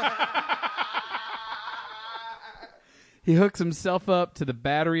 Yeah. He hooks himself up to the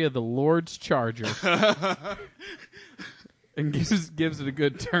battery of the Lord's Charger and gives it a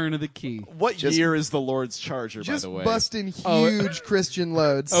good turn of the key. What year is the Lord's Charger, by Just the way? busting huge Christian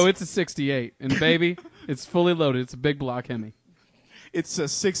loads. Oh, it's a 68. And baby, it's fully loaded. It's a big block Hemi. It's a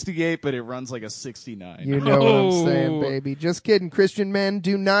 68, but it runs like a 69. You know what I'm Oh. saying, baby. Just kidding. Christian men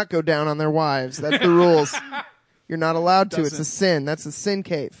do not go down on their wives. That's the rules. You're not allowed to. It's a Doesn't- sin. That's a sin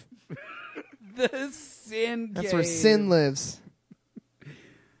cave. The sin That's cave. where sin lives.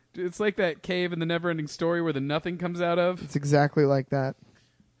 It's like that cave in the Neverending Story where the nothing comes out of. It's exactly like that.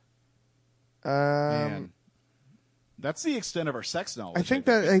 Man. That's the extent of our sex knowledge.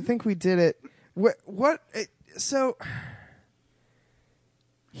 I think we did it. So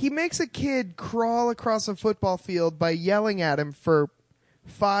he makes a kid crawl across a football field by yelling at him for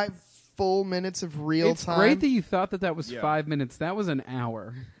 5 full minutes of real It's time. great that you thought that was Yeah. 5 minutes. That was an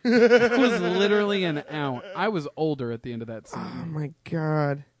hour. That was literally an hour. I was older at the end of that scene. Oh my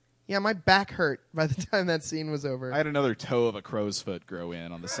god. Yeah, my back hurt by the time that scene was over. I had another toe of a crow's foot grow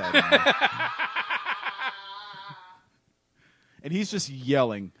in on the sideline. And he's just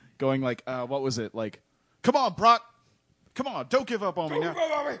yelling, going like, what was it? Like, come on, Brock. Come on, don't give up on me now.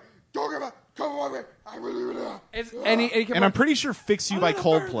 Don't give up. Come on, man. I really, really am. And I'm pretty sure Fix You by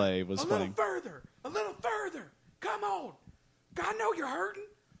Coldplay was playing. further. A little further. Come on. I know you're hurting.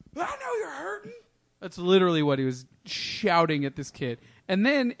 I know you're hurting. That's literally what he was shouting at this kid. And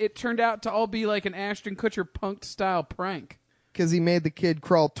then it turned out to all be like an Ashton Kutcher punked style prank. Because he made the kid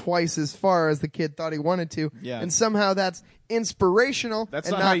crawl twice as far as the kid thought he wanted to. Yeah. And somehow that's inspirational That's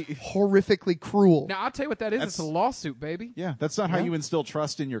and not not how you- horrifically cruel. Now, I'll tell you what that is. That's- It's a lawsuit, baby. Yeah, that's not how you instill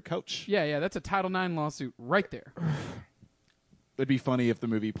trust in your coach. Yeah, that's a Title IX lawsuit right there. It'd be funny if the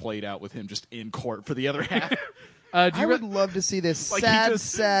movie played out with him just in court for the other half. I would love to see this Like he sad just-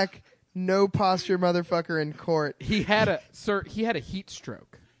 sack, no posture motherfucker in court. He had a heat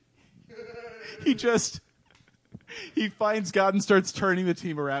stroke. He finds God and starts turning the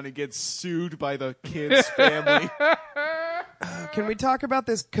team around and gets sued by the kid's family. Can we talk about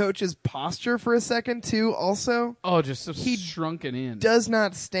this coach's posture for a second, too, also? Oh, just so He shrunken in. Does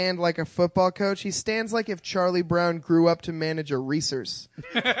not stand like a football coach. He stands like if Charlie Brown grew up to manage a Reese's.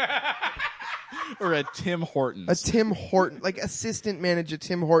 Or a Tim Hortons. A Tim Horton, like assistant manager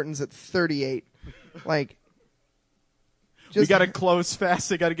Tim Hortons at 38. Like, We got to close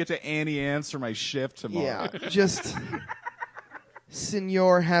fast. I got to get to Annie Ann's for my shift tomorrow. yeah, just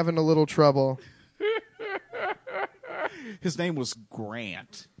Senor having a little trouble. His name was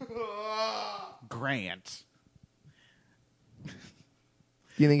Grant. Grant. Do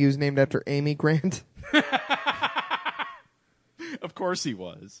you think he was named after Amy Grant? Of course he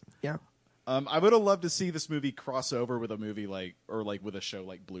was. Yeah. I would have loved to see this movie cross over with a movie with a show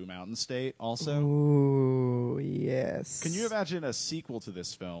like Blue Mountain State also. Ooh, yes. Can you imagine a sequel to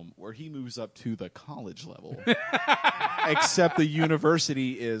this film where he moves up to the college level? Except the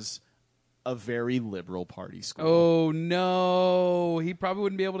university is a very liberal party school. Oh, no. He probably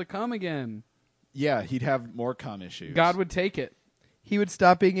wouldn't be able to come again. Yeah, he'd have more cum issues. God would take it. He would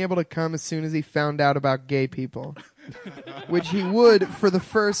stop being able to come as soon as he found out about gay people. Which he would for the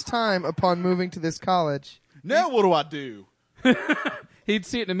first time upon moving to this college. Now what do I do? He'd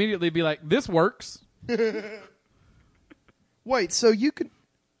see it and immediately be like, this works. Wait, so you could...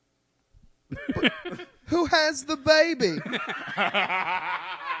 Who has the baby?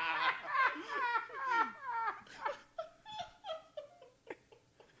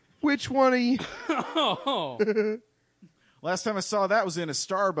 Which one of you? Oh. Last time I saw that was in a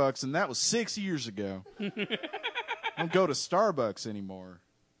Starbucks, and that was 6 years ago. I don't go to Starbucks anymore.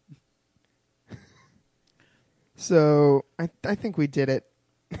 So I think we did it.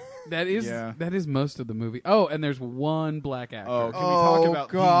 That is most of the movie. Oh, and there's one black actor. Oh, can we talk about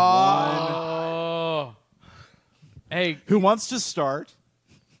God. the one? Oh. Hey, Who wants to start?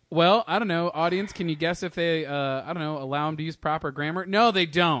 well, I don't know. Audience, can you guess if they, allow him to use proper grammar? No, they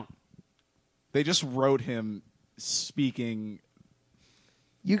don't. They just wrote him speaking.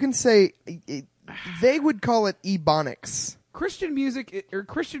 You can say they would call it ebonics. Christian music or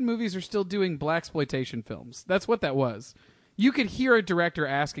Christian movies are still doing blaxploitation films. That's what that was. You could hear a director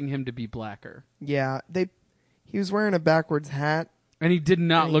asking him to be blacker. Yeah, he was wearing a backwards hat. And he did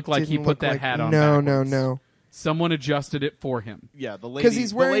not look like he didn't put look that like- hat on No, backwards. no. Someone adjusted it for him. Yeah, the 'Cause lady, he's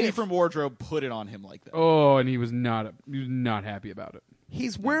the wearing lady it- from wardrobe put it on him like that. Oh, and he was not happy about it.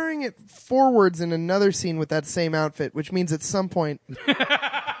 He's wearing it forwards in another scene with that same outfit, which means at some point,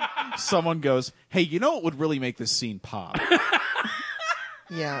 Someone goes, "Hey, you know what would really make this scene pop?"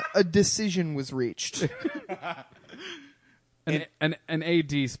 yeah, a decision was reached. An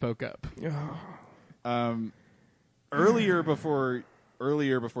AD spoke up. Earlier before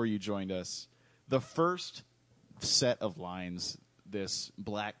you joined us, the first set of lines this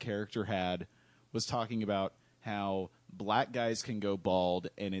black character had was talking about how black guys can go bald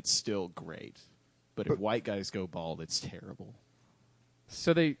and it's still great, but if white guys go bald, it's terrible.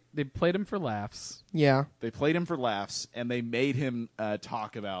 So they played him for laughs. Yeah. They played him for laughs, and they made him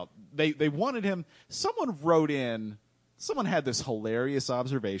talk about. They wanted him. Someone wrote in. Someone had this hilarious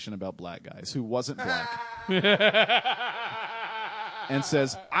observation about black guys who wasn't black, and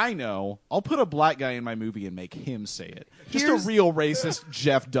says, "I know. I'll put a black guy in my movie and make him say it. Just Here's- a real racist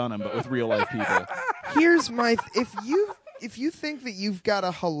Jeff Dunham, but with real life people." Here's my if you think that you've got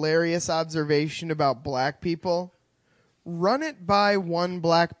a hilarious observation about black people, run it by one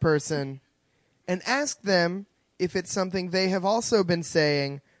black person and ask them if it's something they have also been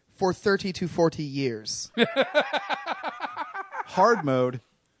saying for 30 to 40 years. Hard mode.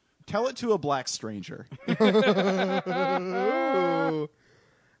 Tell it to a black stranger.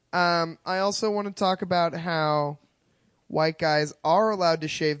 I also want to talk about how white guys are allowed to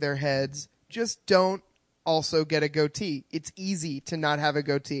shave their heads, just don't also get a goatee. It's easy to not have a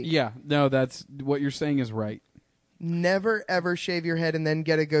goatee. Yeah, no, that's what you're saying is right. Never ever shave your head and then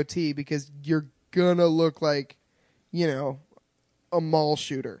get a goatee because you're gonna look like, a mall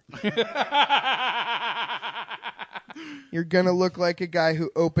shooter. You're gonna look like a guy who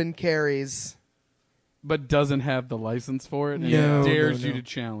open carries. But doesn't have the license for it and No, dares no, you no. to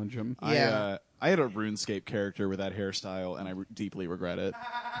challenge him. Yeah. I had a RuneScape character with that hairstyle, and I deeply regret it.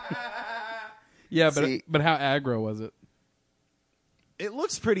 Yeah, See- but how aggro was it? It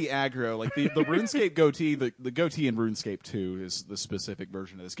looks pretty aggro. Like the RuneScape goatee, the goatee in RuneScape 2 is the specific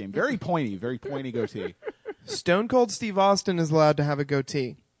version of this game. Very pointy goatee. Stone Cold Steve Austin is allowed to have a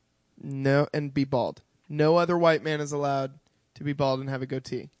goatee. No, and be bald. No other white man is allowed to be bald and have a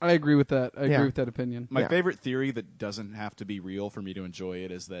goatee. I agree with that. I Yeah. agree with that opinion. My Yeah. favorite theory that doesn't have to be real for me to enjoy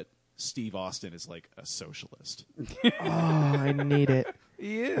it is that Steve Austin is like a socialist. Oh, I need it.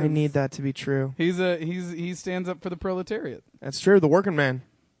 He is. I need that to be true. He stands up for the proletariat. That's true. The working man.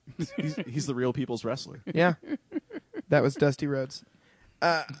 He's the real people's wrestler. Yeah. That was Dusty Rhodes.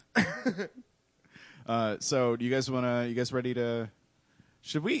 So do you guys ready to?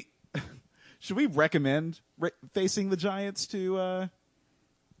 Should we recommend facing the Giants to our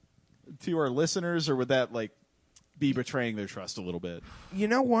listeners, or would that be betraying their trust a little bit? You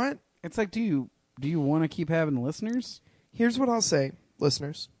know what? It's like, do you want to keep having listeners? Here's what I'll say,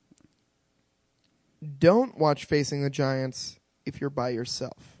 listeners. Don't watch Facing the Giants if you're by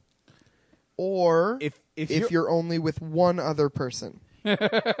yourself. Or if you're only with one other person.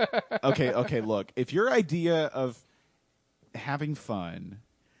 Okay, look. If your idea of having fun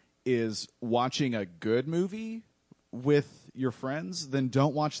is watching a good movie with your friends, then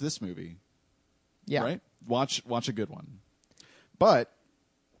don't watch this movie. Yeah. Right? Watch a good one. But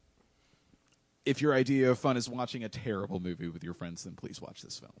if your idea of fun is watching a terrible movie with your friends, then please watch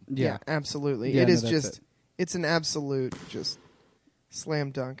this film. Yeah, absolutely. Yeah, It no, is that's just, it. it's an absolute just slam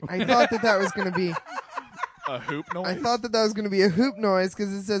dunk. I thought that was going to be, A hoop noise? I thought that was going to be a hoop noise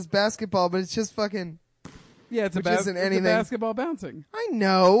because it says basketball, but it's just fucking, Yeah, it's Which about isn't it's anything. a basketball bouncing. I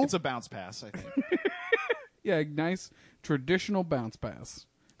know. It's a bounce pass, I think. Yeah, nice traditional bounce pass.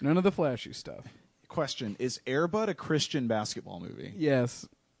 None of the flashy stuff. Question, is Air Bud a Christian basketball movie? Yes.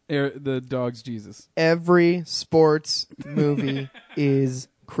 The dog's Jesus. Every sports movie is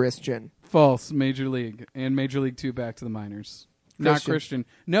Christian. False. Major League and Major League 2 back to the minors. Not Christian.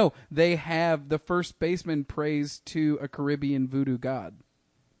 No, they have the first baseman prays to a Caribbean voodoo god.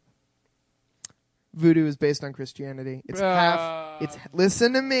 Voodoo is based on Christianity. It's half. It's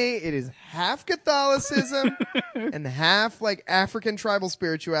listen to me. It is half Catholicism and half like African tribal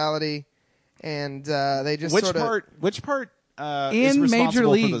spirituality, and they just Which sort of part is In Major responsible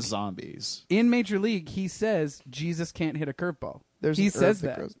League. for the zombies? In Major League, he says Jesus can't hit a curveball. There's He an says herb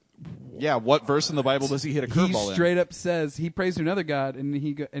that. grows- Yeah, what verse in the Bible does he hit a He curveball in? straight up says he prays to another god, and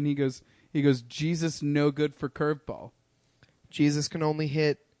he goes Jesus no good for curveball. Jesus can only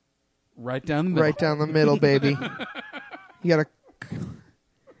hit Right down the middle. right down the middle, baby. You gotta.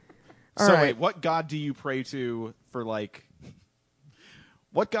 All So right. wait, what God do you pray to for like?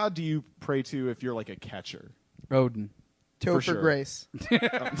 What God do you pray to if you're like a catcher? Odin. Topher sure. Grace.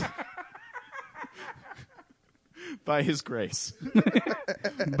 By His grace.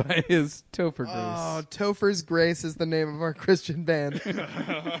 By his Topher Grace. Oh, Topher's Grace is the name of our Christian band.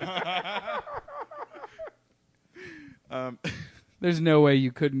 There's no way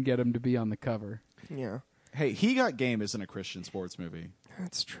you couldn't get him to be on the cover. Yeah, Hey, He Got Game isn't a Christian sports movie.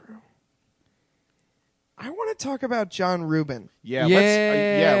 that's true. I want to talk about John Rubin. Yeah,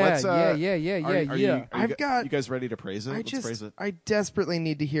 yeah, let's. yeah. are you I've got- You guys ready to praise it? I Let's praise it. I desperately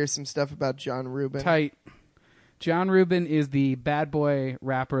need to hear some stuff about John Rubin. Tight. John Rubin is the bad boy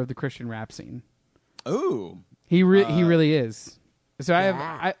rapper of the Christian rap scene. Ooh, He really is. So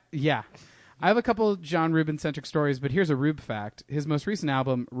I Yeah. have a couple John Rubin centric stories, but here's a Rube fact. His most recent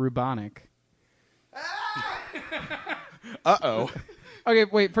album, Rubonic. uh-oh. Okay,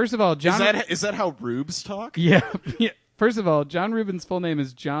 wait. First of all, John. Is that how Rubes talk? Yeah. First of all, John Rubin's full name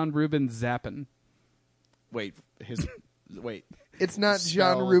is John Rubin Zappin. Wait, wait. It's not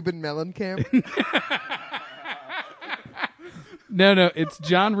Spell- John Rubin Mellencamp. No, it's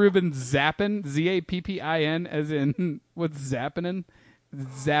John Rubin Zappin, Zappin, as in what's Zappinin?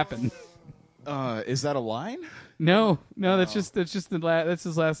 Zappin. Is that a line? No, that's just that's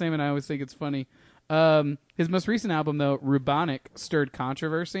his last name, and I always think it's funny. His most recent album, though, Rubonic, stirred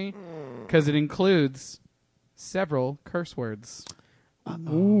controversy because it includes several curse words.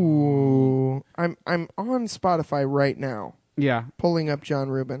 Ooh, I'm on Spotify right now, Yeah, pulling up John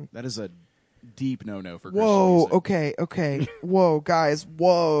Rubin. That is a deep no-no for Christian Whoa, music. okay. Whoa, guys.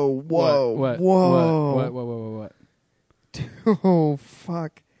 Whoa. What? Whoa. Oh,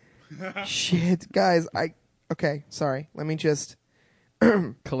 fuck. Shit, guys. Okay, sorry. Let me just.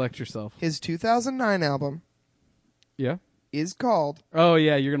 collect yourself. His 2009 album Yeah. is called Oh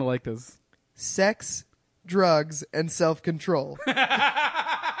yeah, you're gonna like this. Sex, Drugs, and Self-Control.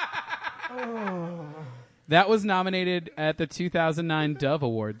 That was nominated at the 2009 Dove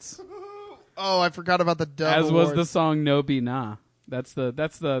Awards, Oh, I forgot about the Dove as Awards. was the song "No Be Nah." That's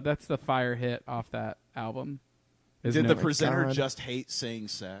the fire hit off that album. Is Did No the Be- presenter God. just hate saying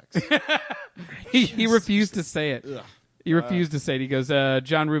sex? he refused to say it. Ugh. He refused to say it. He goes,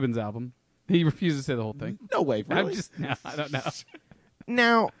 John Rubin's album. He refused to say the whole thing. No way, really? I don't know.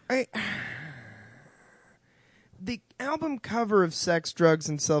 Now, the album cover of Sex, Drugs,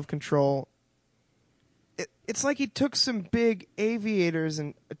 and Self-Control, it's like he took some big aviators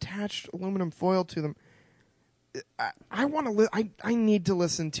and attached aluminum foil to them. I want to. I need to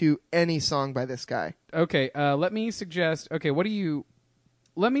listen to any song by this guy. Okay, let me suggest. Okay,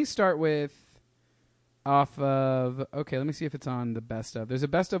 let me start with off of. Okay, let me see if it's on the best of. There's a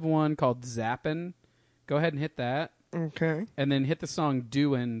best of one called Zappin'. Go ahead and hit that. Okay. And then hit the song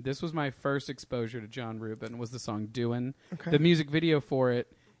Doin'. This was my first exposure to John Rubin, was the song Doin'. Okay. The music video for it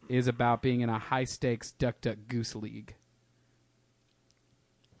is about being in a high-stakes Duck Duck Goose League.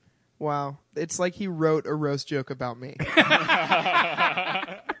 Wow. It's like he wrote a roast joke about me.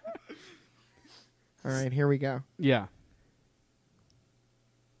 All right, here we go. Yeah.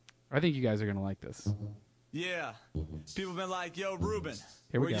 I think you guys are going to like this. Yeah. People been like, yo, Ruben,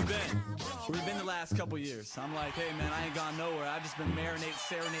 Here we where go. you been? Where you been the last couple years? I'm like, hey, man, I ain't gone nowhere. I just been marinating,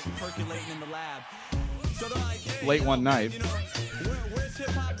 serenading, percolating in the lab. So they're like, hey, Late yo, one night. You know, where's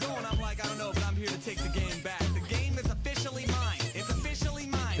hip-hop going? I'm like, I don't know, but I'm here to take the game back. The game is officially mine. It's officially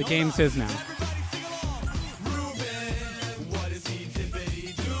mine. The Hold game's on. his now. Everybody sing along. Ruben, what is he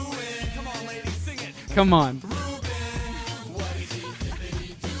dippity doing? Come on, ladies, sing it. Come on.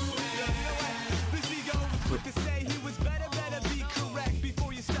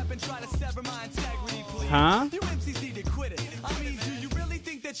 Huh? You MCC to quit it. I mean, do you really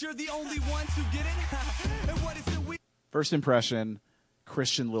think that you're the only ones who get it? And what is it we First impression,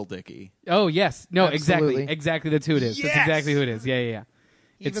 Christian Lil Dicky. Oh, yes. No, Absolutely. exactly. That's who it is. That's Yes! exactly who it is. Yeah.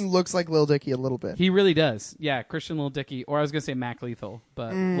 Even looks like Lil Dicky a little bit. He really does. Yeah, Christian Lil Dicky, or I was gonna say Mac Lethal,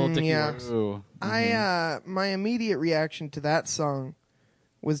 but Lil Dicky yeah. works. Ooh. My immediate reaction to that song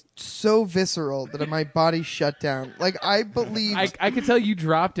was so visceral that my body shut down. Like I believed. I could tell you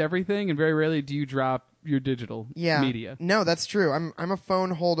dropped everything, and very rarely do you drop your digital media. No, that's true. I'm a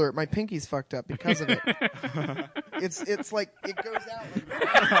phone holder. My pinky's fucked up because of it. It's like it goes out.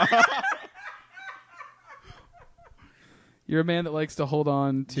 Like You're a man that likes to hold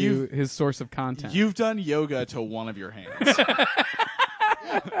on to his source of content. You've done yoga to one of your hands.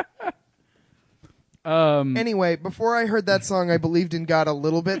 Anyway, before I heard that song, I believed in God a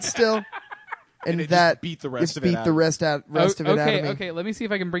little bit still, and it that just beat the rest of it beat out. the rest of it out of me. Okay, let me see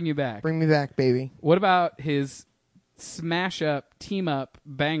if I can bring you back. Bring me back, baby. What about his smash up, team up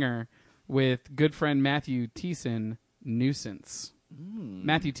banger with good friend Matthew Thiessen, Nuisance?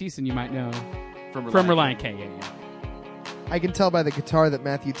 Matthew Thiessen, you might know From Reliant K. Yeah. I can tell by the guitar that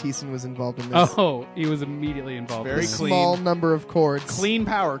Matthew Thiessen was involved in this. Oh, he was immediately involved. Very in this. clean. Small number of chords. Clean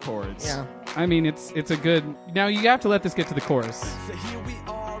power chords. Yeah. I mean, it's a good. Now you have to let this get to the chorus. So here we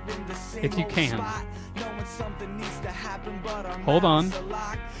are in the same If you old can. spot, knowing something needs to happen, but our Hold on. minds are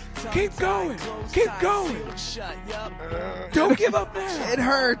locked. Keep going. Close Keep eyes, going. sealed shut, yup. Don't give up now. It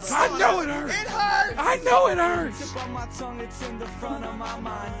hurts. I know it hurts. It hurts. I know it hurts. Tip on my tongue, it's in the front of my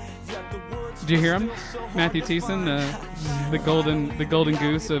mind. Yet the woods Did you hear him, were still so hard Matthew to Thiessen, find. the golden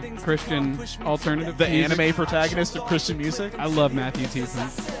goose of Christian alternative, The music? anime protagonist of Christian music. I love Matthew Thiessen.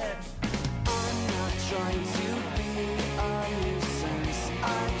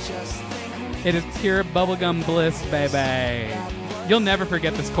 It is pure bubblegum bliss, baby. You'll never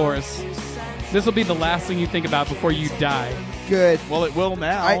forget this chorus. This will be the last thing you think about before you die. Good. Well, it will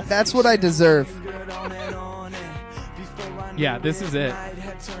now. That's what I deserve. Yeah, this is it.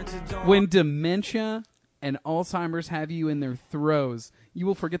 When dementia and Alzheimer's have you in their throes, you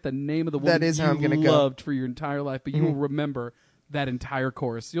will forget the name of the woman That is how I'm you gonna go. loved for your entire life, but you will remember that entire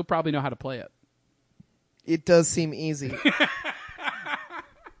chorus. You'll probably know how to play it. It does seem easy.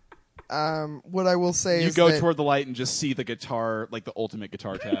 What I will say you is go that toward the light and just see the guitar, like the ultimate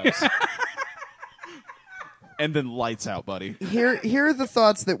guitar tabs. And then lights out, buddy. here are the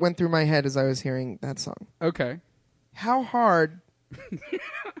thoughts that went through my head as I was hearing that song. Okay. How hard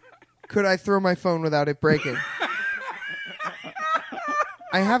could I throw my phone without it breaking?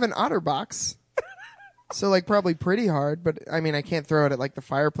 I have an OtterBox, so like probably pretty hard. But I mean, I can't throw it at like the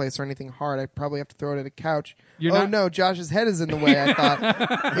fireplace or anything hard. I probably have to throw it at a couch. No, Josh's head is in the way. I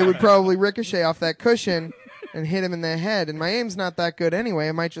thought it would probably ricochet off that cushion and hit him in the head. And my aim's not that good anyway.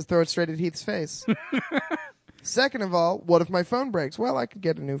 I might just throw it straight at Heath's face. Second of all, what if my phone breaks? Well, I could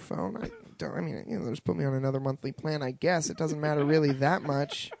get a new phone. Just put me on another monthly plan, I guess. It doesn't matter really that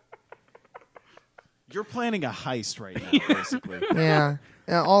much. You're planning a heist right now, basically. Yeah.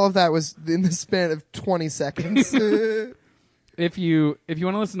 All of that was in the span of 20 seconds. If you want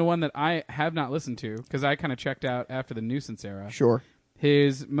to listen to one that I have not listened to, because I kind of checked out after the Nuisance era, Sure.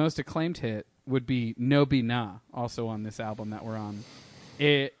 his most acclaimed hit would be No Be Nah, also on this album that we're on.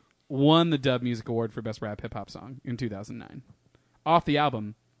 It won the Dub Music Award for Best Rap Hip Hop Song in 2009. Off the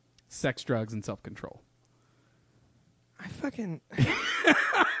album, Sex, Drugs, and Self-Control. I fucking...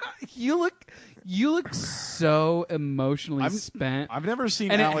 You look so emotionally spent. I've never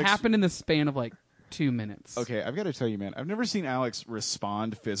seen and Alex... it happened in the span of like 2 minutes. Okay, I've got to tell you, man, I've never seen Alex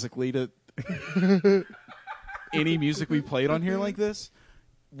respond physically to any music we played on here like this.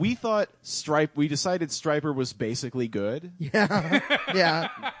 We decided Striper was basically good. Yeah.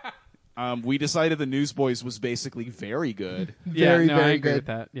 We decided the Newsboys was basically very good. Yeah, Very, no, very I agree good. with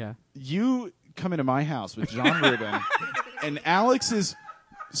that. Yeah. You come into my house with John Rubin, and Alex is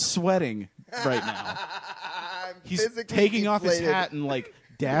sweating right now. He's physically taking off his deflated. hat and like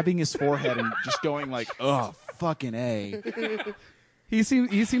dabbing his forehead and just going like, "Oh, fucking A." He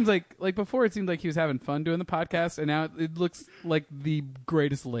seems like before it seemed like he was having fun doing the podcast, and now it looks like the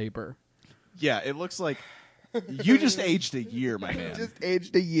greatest labor. Yeah, it looks like you just aged a year, my man. Just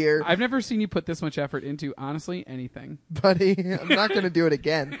aged a year. I've never seen you put this much effort into honestly anything. Buddy, I'm not going to do it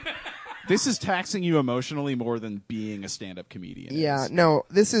again. This is taxing you emotionally more than being a stand-up comedian. Yeah, is. no,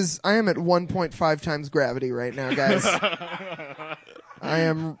 I am at 1.5 times gravity right now, guys.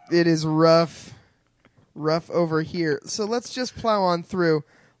 It is rough over here. So let's just plow on through.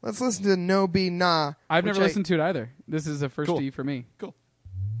 Let's listen to No Be Nah. I've which never listened to it either. This is a first Cool. D for me. Cool.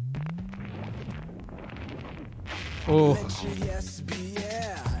 Oh, Let your yes be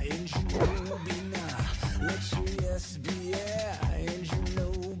yeah, and you know be nah. Let your yes be yeah, and you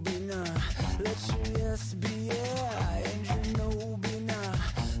know be nah. Let your yes be yeah, and you know be nah.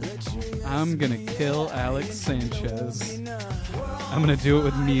 Let your yes I'm gonna be kill yeah, Alex and you know Sanchez. be nah. I'm gonna do it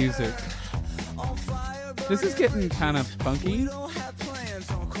with music. This is getting kind of funky.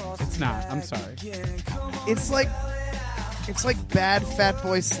 It's not. I'm sorry. It's like bad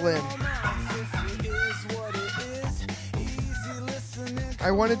Fatboy Slim.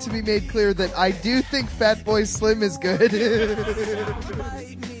 I want it to be made clear that I do think Fatboy Slim is good.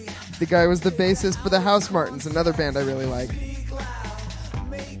 The guy was the bassist for the House Martins, another band I really like.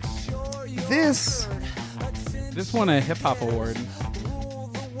 This won a hip hop award.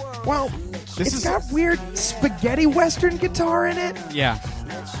 Well, it's got weird spaghetti western guitar in it. Yeah.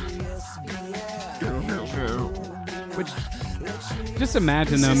 Which, just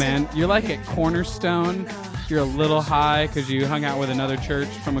imagine though, man, you're like at Cornerstone. You're a little high because you hung out with another church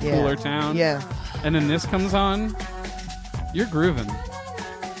from a cooler town. Yeah. And then this comes on. You're grooving.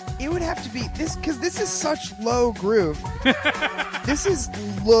 It would have to be this because this is such low groove. This is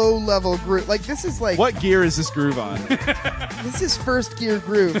low level groove. Like this is like What gear is this groove on? this is first gear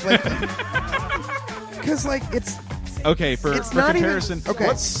groove. Like because like it's Okay, for not even- comparison, okay.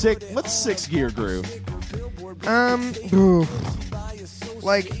 what's six gear groove?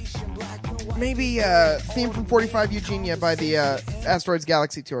 like maybe theme from 45 Eugenia by the Asteroids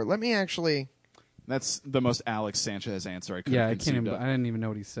Galaxy Tour. Let me actually. That's the most Alex Sanchez answer I could Yeah, have I can't. conceived Even, of. I didn't even know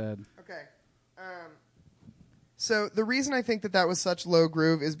what he said. Okay. So the reason I think that was such low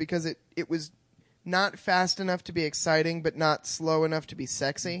groove is because it was not fast enough to be exciting, but not slow enough to be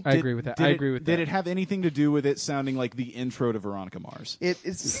sexy. I agree with that. I agree with that. Did it have anything to do with it sounding like the intro to Veronica Mars?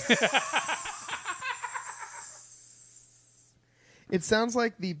 It's. It sounds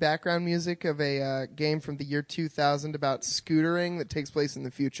like the background music of a game from the year 2000 about scootering that takes place in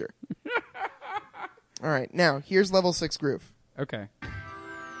the future. All right, now here's level 6 groove. Okay.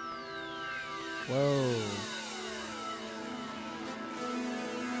 Whoa.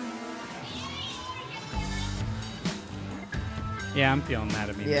 Yeah, I'm feeling that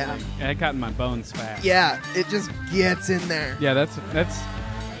immediately. Yeah. It got in my bones fast. Yeah, it just gets in there. Yeah, that's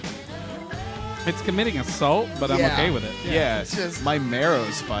it's committing assault, but I'm Yeah. okay with it. Yeah, It's just- my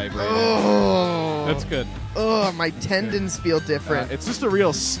marrow's vibrating. Oh, That's good. Oh, my tendons feel different. It's just a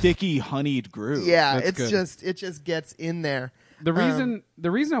real sticky, honeyed groove. Yeah, That's it's good. just it just gets in there. The reason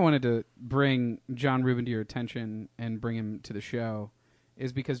I wanted to bring John Rubin to your attention and bring him to the show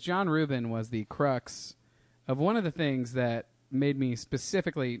is because John Rubin was the crux of one of the things that made me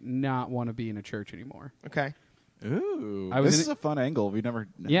specifically not want to be in a church anymore. Okay. Ooh, I was this in is a fun angle. We've never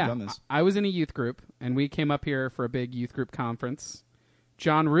Yeah, done this. I was in a youth group, and we came up here for a big youth group conference.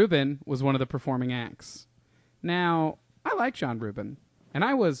 John Rubin was one of the performing acts. Now, I like John Rubin, and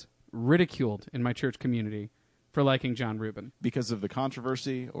I was ridiculed in my church community for liking John Rubin Because of the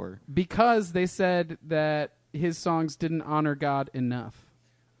controversy, or because they said that his songs didn't honor God enough.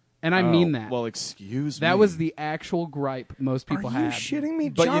 And I mean that. Well, excuse me. That was the actual gripe most people Are you had. shitting me?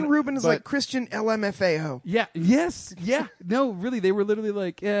 But John you- Rubin is but- like Christian LMFAO. Yeah. Yes. Yeah. No, really. They were literally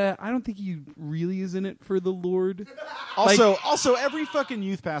like, I don't think he really is in it for the Lord. Also, every fucking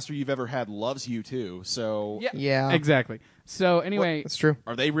youth pastor you've ever had loves you too. So, Yeah. Exactly. So anyway, That's true.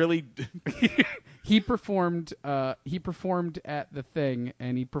 are they really? he performed at the thing,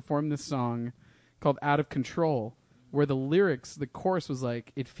 and he performed this song called Out of Control, where the lyrics, the chorus was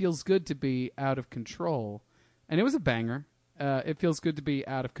like, it feels good to be out of control. And it was a banger. It feels good to be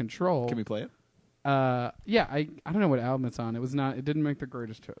out of control. Can we play it? Yeah, I don't know what album it's on. It didn't make the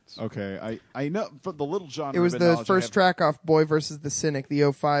greatest hits. Okay, I know. For the little John, It was Rubin the knowledge I first have- track off Boy versus the Cynic, the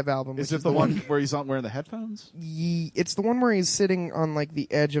 05 album. Is which it the one where he's not wearing the headphones? It's the one where he's sitting on like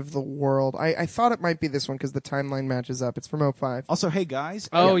the edge of the world. I thought it might be this one because the timeline matches up. It's from 05. Also, hey guys.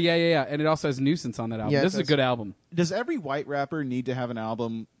 Oh, yeah. And it also has Nuisance on that album. Yeah, it This is a does. good album. Does every white rapper need to have an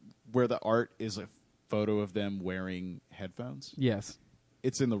album where the art is a photo of them wearing headphones? Yes.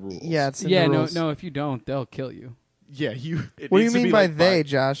 It's in the rules. Yeah, it's in Yeah, the no, rules. no, if you don't, they'll kill you. Yeah, you. What do you mean by they,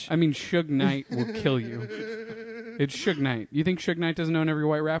 Josh? I mean, Suge Knight will kill you. It's Suge Knight. You think Suge Knight doesn't own every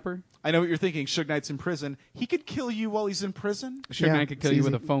white rapper? I know what you're thinking. Suge Knight's in prison. He could kill you while he's in prison. Suge Yeah, Knight could kill it's you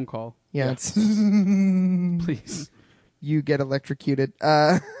with easy. a phone call. Yeah, it's Please. you get electrocuted.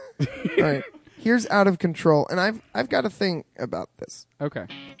 All right, here's Out of Control, and I've got a thing about this. Okay.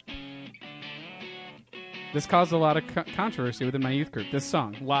 This caused a lot of controversy within my youth group. This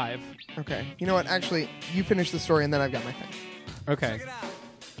song, live. Okay, you know what? Actually, you finish the story, and then I've got my thing. Okay.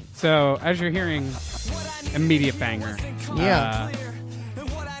 So, as you're hearing, immediate banger. Yeah.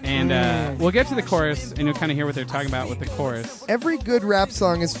 And we'll get to the chorus, and you'll kind of hear what they're talking about with the chorus. Every good rap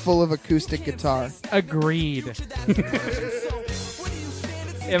song is full of acoustic guitar. Agreed.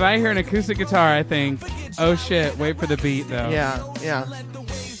 If I hear an acoustic guitar, I think, oh shit, wait for the beat, though. Yeah.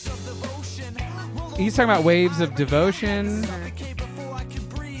 He's talking about waves of devotion.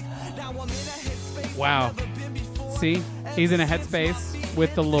 Wow. See? He's in a headspace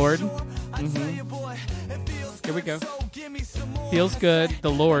with the Lord. Here we go. Feels good. The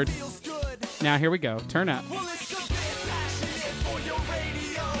Lord. Now, here we go. Turn up.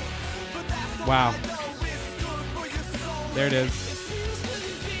 Wow. There it is.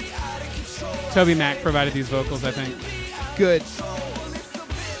 Toby Mac provided these vocals, I think. Good.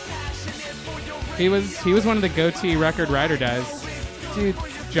 He was one of the goatee record writer guys. Dude,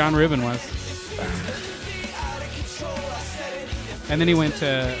 John Rubin was. And then he went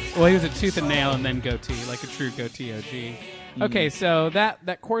to, well, he was at Tooth and Nail and then goatee, like a true goatee OG. Okay, so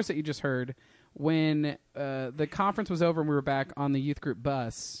that chorus that you just heard, when the conference was over and we were back on the youth group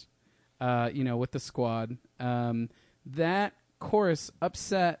bus, with the squad, that chorus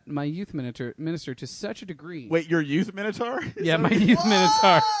upset my youth minister to such a degree. Wait, your youth minotaur? Yeah, my youth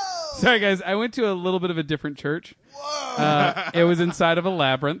minotaur. Sorry, guys. I went to a little bit of a different church. It was inside of a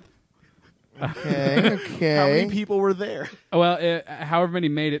labyrinth. okay. How many people were there? Well, however many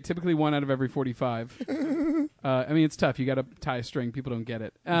made it. Typically 1 out of every 45. It's tough. You got to tie a string. People don't get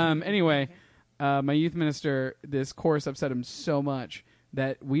it. Anyway, my youth minister, this chorus upset him so much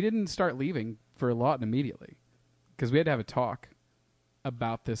that we didn't start leaving for Lawton immediately because we had to have a talk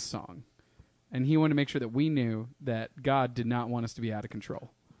about this song. And he wanted to make sure that we knew that God did not want us to be out of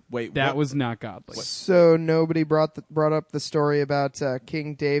control. Wait, that what? was not godly. So nobody brought up the story about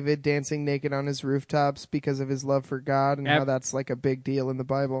King David dancing naked on his rooftops because of his love for God and how that's like a big deal in the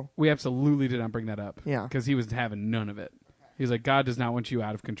Bible. We absolutely did not bring that up. Yeah. Because he was having none of it. He's like, God does not want you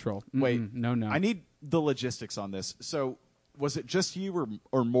out of control. Wait, no. I need the logistics on this. So was it just you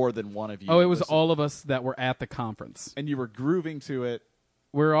or more than one of you? Oh, it was all of us that were at the conference. And you were grooving to it.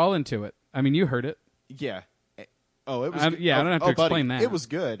 We're all into it. I mean, you heard it. Yeah. Oh, it was. I don't have to explain buddy, that. It was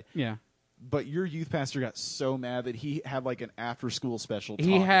good. Yeah. But your youth pastor got so mad that he had like an after-school special.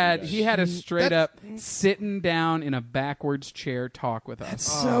 He had a straight up That's- sitting down in a backwards chair talk with us.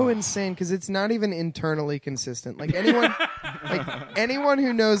 That's so insane because it's not even internally consistent. Like anyone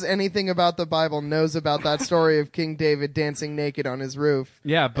who knows anything about the Bible knows about that story of King David dancing naked on his roof.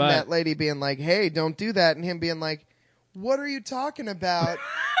 Yeah, and but that lady being like, "Hey, don't do that," and him being like, "What are you talking about?"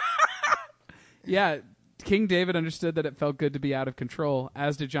 yeah, King David understood that it felt good to be out of control,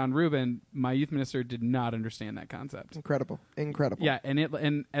 as did John Rubin. My youth minister did not understand that concept. Incredible. Yeah,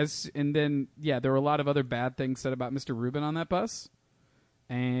 there were a lot of other bad things said about Mr. Rubin on that bus.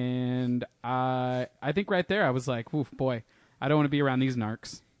 And I think right there I was like, oof, boy, I don't want to be around these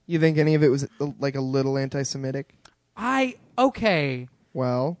narcs. You think any of it was like a little anti-Semitic? Okay.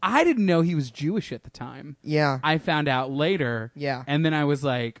 Well, I didn't know he was Jewish at the time. yeah. I found out later. Yeah. And then I was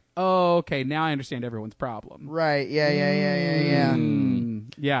like, oh, okay, now I understand everyone's problem. Right. Yeah.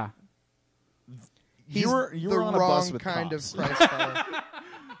 Yeah. He's You were the on a wrong bus with kind cops. of Christ follower.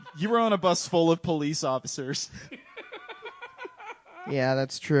 You were on a bus full of police officers. Yeah,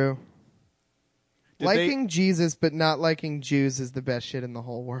 that's true. Liking Jesus but not liking Jews is the best shit in the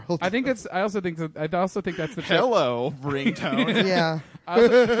whole world. I also think that's the trip. Hello, ringtone. Yeah. I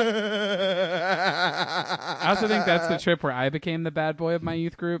also think that's the trip where I became the bad boy of my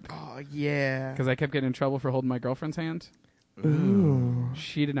youth group Oh, yeah. because I kept getting in trouble for holding my girlfriend's hand. Ooh.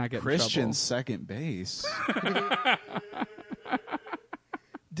 She did not get in Christian trouble. second base.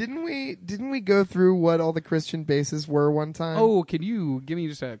 Didn't we go through what all the Christian bases were one time? Oh, can you give me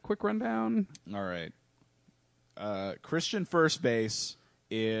just a quick rundown? All right. Christian first base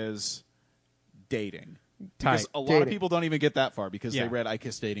is dating. Because Tight. a lot Dating. of people don't even get that far because Yeah. they read I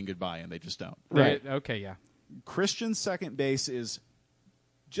Kiss Dating Goodbye and they just don't. Right. Okay, yeah. Christian second base is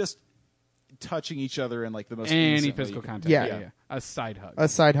just touching each other in like the most Any innocent way physical you can. contact. Yeah. Yeah. A side hug. A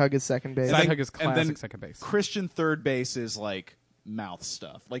side hug is second base. Side then- hug is and then classic second base. Christian third base is like mouth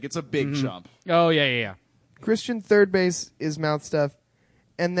stuff. Like it's a big jump. Oh, yeah. Christian third base is mouth stuff.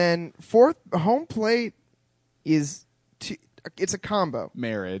 And then fourth home plate is it's a combo.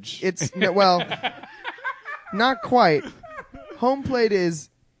 Marriage. It's not quite. Home plate is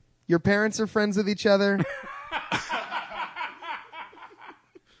your parents are friends with each other.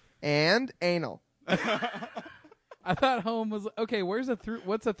 And anal. I thought home was okay. What's a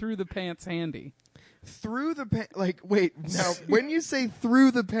through the pants handy? Through the pants. Like, wait, now, when you say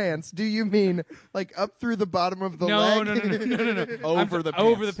through the pants, do you mean like up through the bottom of the leg? No. Over the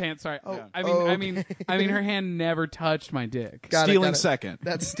Over the pants. pants. Sorry. Oh, I mean, okay. her hand never touched my dick. Got it, Stealing got it. second.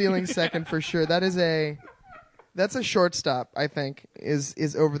 That's stealing second for sure. That's a shortstop, I think,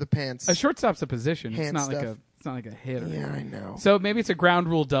 is over the pants. A shortstop's a position. Hand It's stuff. not like a hit. Yeah, I know. So maybe it's a ground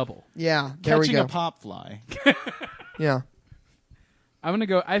rule double. Yeah, there Catching we go. a pop fly. Yeah. I'm gonna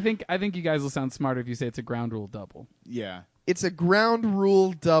go. I think you guys will sound smarter if you say it's a ground rule double. Yeah. It's a ground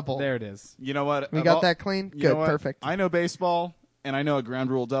rule double. There it is. You know what? We got that clean? You know Good, what? perfect. I know baseball, and I know a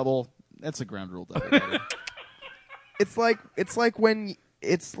ground rule double. That's a ground rule double. buddy. It's like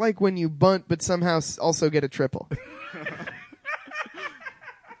when you bunt, but somehow also get a triple.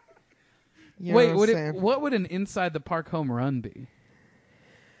 You know Wait, what I'm saying? what would an inside the park home run be?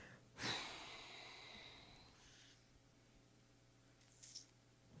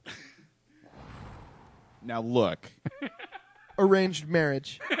 Now look, Arranged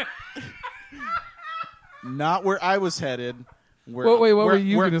marriage. not where I was headed. Where, Wait, what where- were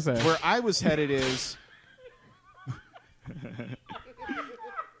you where- gonna say? Where I was headed is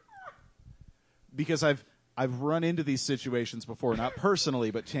because I've run into these situations before, not personally,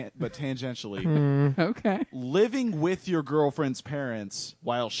 but tangentially. Okay. Living with your girlfriend's parents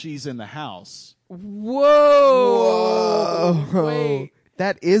while she's in the house. Whoa. Whoa. Wait.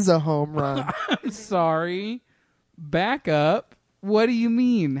 That is a home run. I'm sorry. Back up. What do you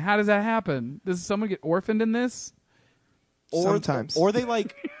mean? How does that happen? Does someone get orphaned in this? Sometimes. Or they're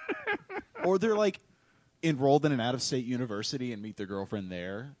like enrolled in an out-of-state university and meet their girlfriend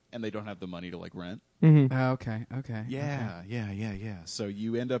there, and they don't have the money to like rent. Okay. Yeah. So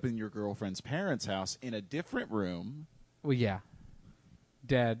you end up in your girlfriend's parents' house in a different room. Well, yeah.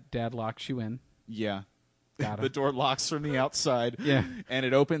 Dad locks you in. Yeah. Got The it. door locks from the outside. Yeah. And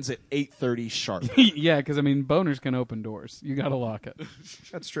it opens at 8:30 sharp. Yeah, because, boners can open doors. You got to lock it.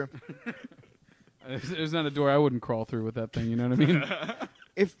 That's true. There's not a door I wouldn't crawl through with that thing, you know what I mean?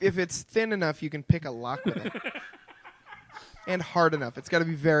 If it's thin enough, you can pick a lock with it. And hard enough. It's got to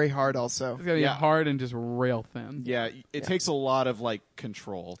be very hard also. It's got to be Yeah. hard and just rail thin. Yeah, it takes a lot of like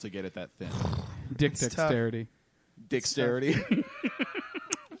control to get it that thin. Dicksterity. Dicksterity.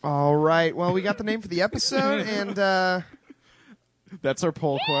 All right. Well, we got the name for the episode, and That's our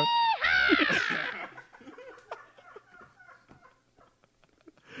poll quote.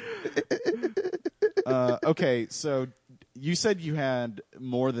 Okay, so you said you had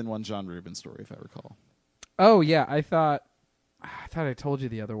more than one John Rubin story, if I recall. Oh, yeah. I thought I told you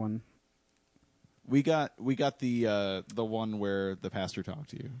the other one. We got the one where the pastor talked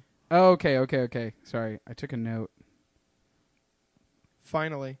to you. Oh, okay. Sorry. I took a note.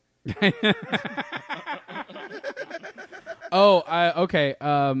 finally. Okay.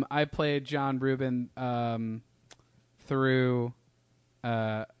 I played John Rubin through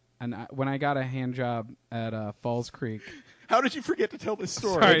when I got a hand job at Falls Creek. How did you forget to tell this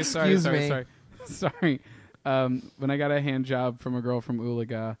story? Sorry. Excuse When I got a hand job from a girl from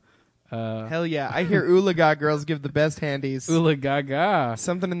Oolaga. Hell yeah. I hear Oolaga girls give the best handies. Oolagaga.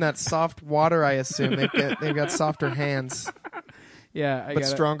 Something in that soft water, I assume. They've got softer hands, Yeah, but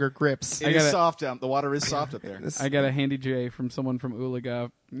stronger grips. It is soft down. The water is soft up there. I got a handy J from someone from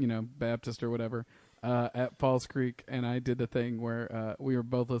Oolaga, Baptist or whatever, at Falls Creek, and I did the thing where we were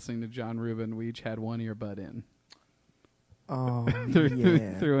both listening to John Rubin. We each had one earbud in Oh,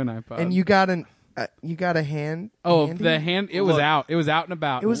 through an iPod. And you got a hand. Oh, handy? the hand! It was Look. out. It was out and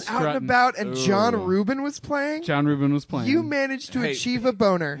about. It was out and strutting. about, and John Ooh. Rubin was playing. John Rubin was playing. You managed to Hey. achieve a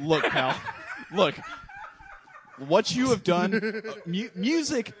boner. Look, pal. Look. What you have done,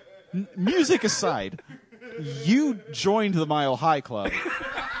 music aside, you joined the Mile High Club.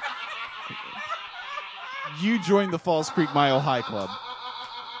 You joined the Falls Creek Mile High Club.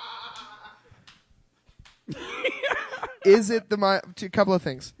 Is it the a couple of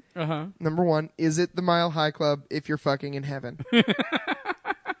things? Uh-huh. Number one, is it the Mile High Club if you're fucking in heaven?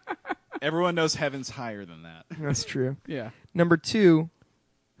 Everyone knows heaven's higher than that. That's true. Yeah. Number two,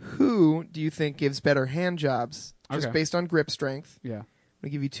 who do you think gives better hand jobs? Just Okay. based on grip strength. Yeah. I'm going to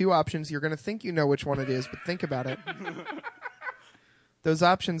give you two options. You're going to think you know which one it is, but think about it. Those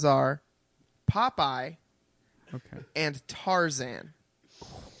options are Popeye Okay. and Tarzan.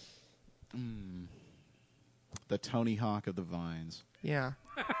 The Tony Hawk of the Vines. Yeah.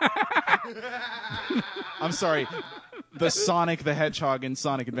 I'm sorry. The Sonic the Hedgehog in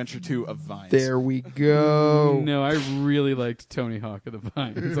Sonic Adventure 2 of Vines. There we go. No, I really liked Tony Hawk of the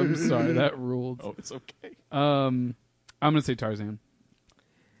Vines. I'm sorry, that ruled. Oh, it's okay. I'm gonna say Tarzan.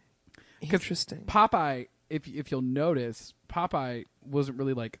 Interesting. Popeye, if you'll notice, Popeye wasn't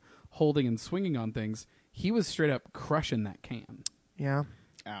really like holding and swinging on things. He was straight up crushing that can. Yeah,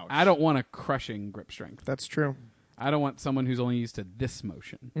 Ouch. I don't want a crushing grip strength. that's true. I don't want someone who's only used to this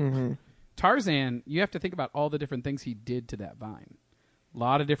motion. Mm-hmm. Tarzan, you have to think about all the different things he did to that vine. A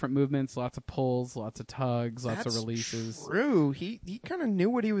lot of different movements, lots of pulls, lots of tugs, lots of releases. True. He kind of knew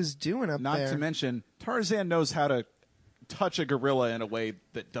what he was doing up Not there. to mention, Tarzan knows how to touch a gorilla in a way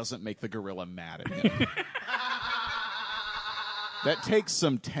that doesn't make the gorilla mad at him. That takes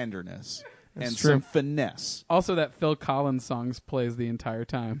some tenderness. and true. some finesse. Also, that Phil Collins song plays the entire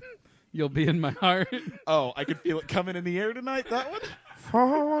time. You'll be in my heart. Oh, I could feel it coming in the air tonight. That one.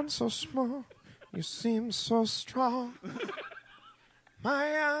 For one so small, you seem so strong. My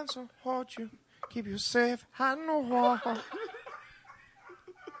hands will hold you, keep you safe and warm.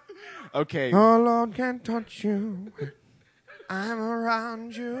 Okay. Oh Lord, can't touch you. I'm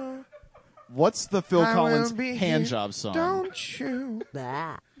around you. What's the Phil I Collins will be hand here. job song? Don't you?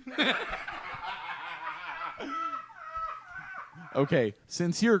 Bah. Okay,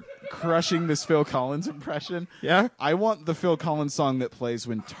 since you're crushing this Phil Collins impression, Yeah? I want the Phil Collins song that plays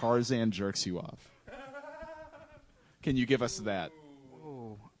when Tarzan jerks you off. Can you give us that?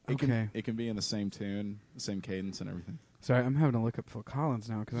 Okay. It can be in the same tune, the same cadence and everything. Sorry, I'm having to look up Phil Collins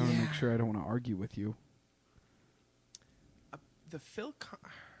now because I want to make sure I don't want to argue with you. The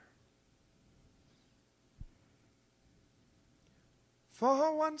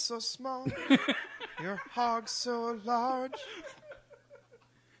For one so small, your hog so large.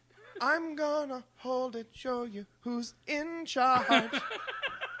 I'm gonna hold it, show you who's in charge.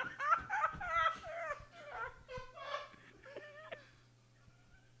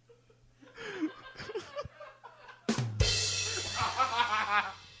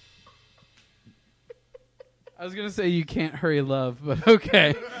 I was going to say you can't hurry love, but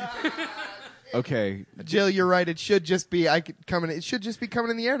okay. Okay. Jill, you're right. It should just be It should just be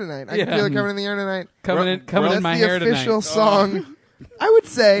coming in the air tonight. I can Yeah. feel it coming in the air tonight. Coming in That's my the hair official tonight. song. I would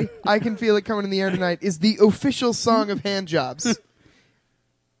say "I Can Feel It Coming in the Air Tonight" is the official song of hand jobs.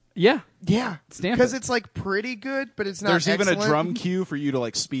 Yeah. Yeah, Stamp because it. it's like pretty good, but it's not. There's even a excellent. drum cue for you to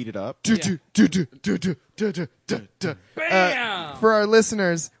like speed it up. Bam! For our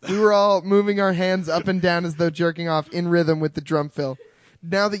listeners, we were all moving our hands up and down as though jerking off in rhythm with the drum fill.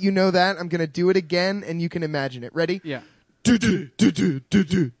 Now that you know that, I'm going to do it again, and you can imagine it. Ready? Yeah. All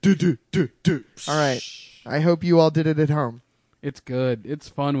right. I hope you all did it at home. It's good. It's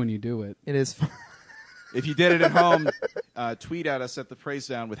fun when you do it. It is fun. If you did it at home, tweet at us at the Praise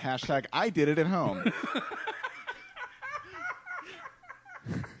Down with hashtag I did it at home.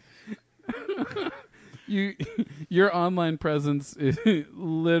 Your online presence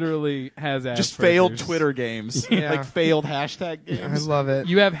literally has Asperger's. Just failed Twitter games. Yeah. Like failed hashtag I games. love it.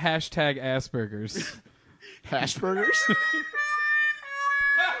 You have hashtag Asperger's. Hashburgers?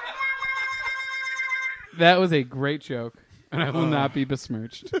 That was a great joke, and I will not be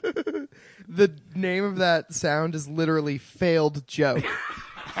besmirched. The name of that sound is literally failed joke.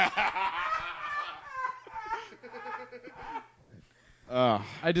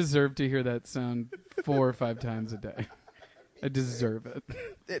 I deserve to hear that sound 4 or 5 times a day. I deserve it.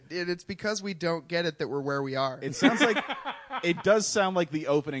 It's because we don't get it that we're where we are. It sounds like it does sound like the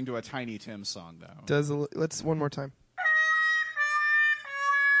opening to a Tiny Tim song though. Let's one more time.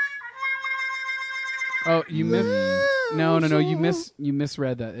 Oh, you missed. No. You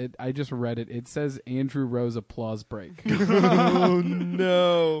misread that. I just read it. It says Andrew Rose applause break. Oh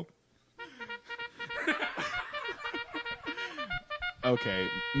no. Okay.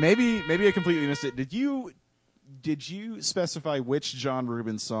 Maybe I completely missed it. Did you specify which John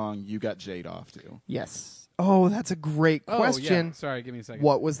Rubin song you got Jade off to? Yes. Oh, that's a great question. Oh, yeah. Sorry, give me a second.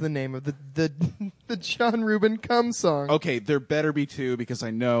 What was the name of the John Rubin Come song? Okay, there better be 2 because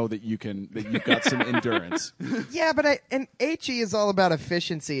I know that you've got some endurance. Yeah, but HE is all about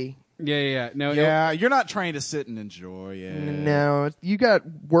efficiency. Yeah. No. Yeah, you're not trying to sit and enjoy it. No, you got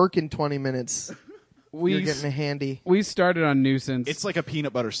work in 20 minutes. You're We getting a handy. we started on Nuisance. It's like a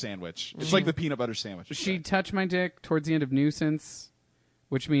peanut butter sandwich. It's like the peanut butter sandwich. She touched my dick towards the end of Nuisance,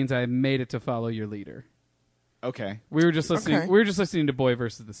 which means I made it to follow your leader. Okay. We were just listening. Okay. We were just listening to Boy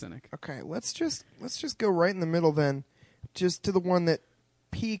versus the Cynic. Okay, let's just go right in the middle then, just to the one that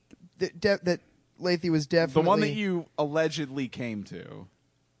peaked that Lathe was definitely The one that you allegedly came to.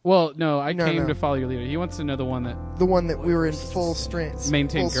 Well, no, I No, came no. to follow your leader. He wants to know the one that. the one that we were in full strength,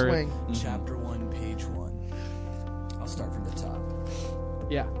 Maintain full girth. swing. Chapter 1, page 1. I'll start from the top.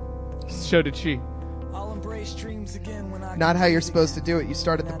 Yeah. So did she. I'll embrace dreams again when I Not how you're supposed to do it. You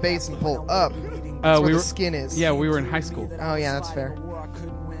start at the base and pull up. That's where we the were. skin is. Yeah, we were in high school. Oh yeah, that's fair.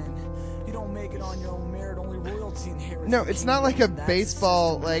 You don't make it on your own merit, only royalty inherits. No, it's not like a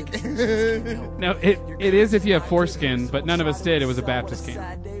baseball like. No, it is if you have foreskin, but none of us did. It was a Baptist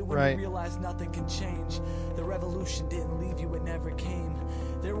camp. Right. Nothing can change. The revolution didn't leave you, it never came.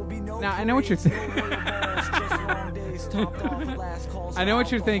 There will be no Now, I know what you're parades, saying. no royal balls, just long days, topped off with last calls I know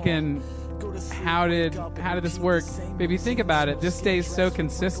what you're for thinking. alcohol. Go to sleep, How wake up, did this repeat work? the same But if you think routine, about it, smoke this stays so cigarettes,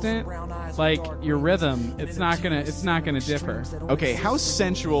 consistent. brown eyes, Like dark your rings, rhythm, and it's not gonna differ. Okay, how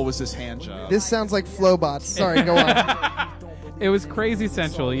sensual was this hand job? This sounds like Flowbots. Sorry, go on. It was crazy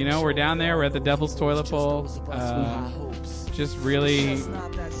central, you know. We're down there. We're at the Devil's Toilet Bowl. Just really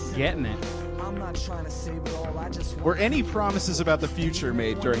getting it. Were any promises about the future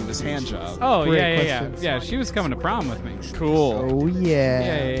made during this hand job? Oh, Great yeah. question. Yeah, she was coming to prom with me. Cool. Oh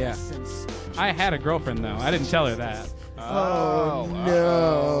yeah. Yeah. I had a girlfriend, though. I didn't tell her that. Oh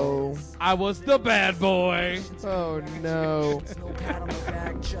no. I was the bad boy. Oh no.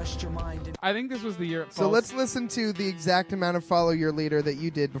 I think this was the year. So let's listen to the exact amount of follow your leader that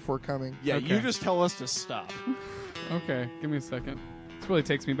you did before coming. Yeah, Okay. you just tell us to stop. Okay, give me a second. This really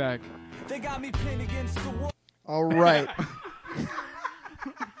takes me back. They got me pinned against the wall. All right.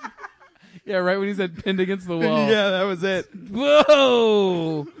 Yeah, right when he said pinned against the wall. Yeah, that was it.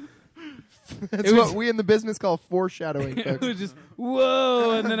 Whoa! That's It was- what we in the business call foreshadowing, It folks. was just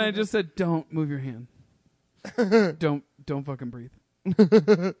whoa, and then I just said, "Don't move your hand. Don't fucking breathe.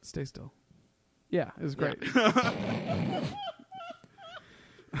 Stay still." Yeah, it was great.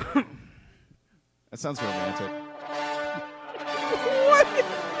 That sounds romantic.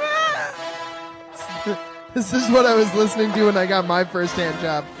 This is what I was listening to when I got my first hand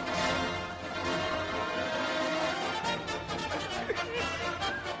job.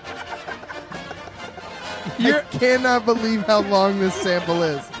 I cannot believe how long this sample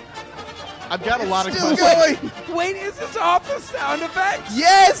is. I've got a lot of Still questions. going. Wait, is this off the sound effects?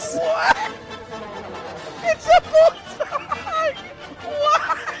 Yes. What? It's a full song.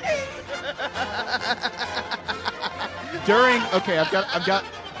 Why? Okay, I've got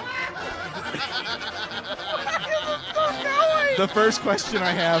the first question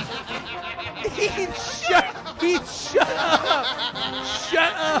I have. Shut up.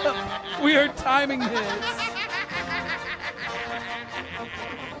 Shut up. We are timing this.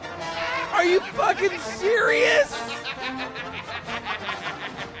 Are you fucking serious?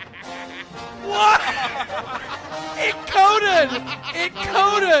 What? It coded. It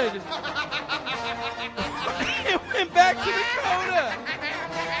coded. It went back to the coda.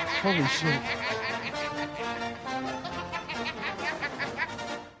 Holy shit.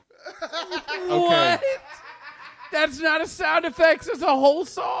 What? That's not a sound effects. It's a whole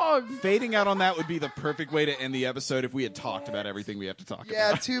song. Fading out on that would be the perfect way to end the episode if we had talked about everything we have to talk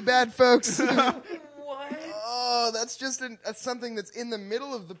Yeah, about. too bad, folks. What? Oh, that's just something that's in the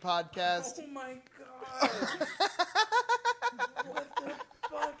middle of the podcast. Oh my god. What the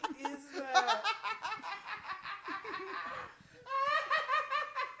fuck is that?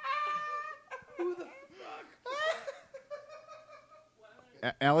 Who the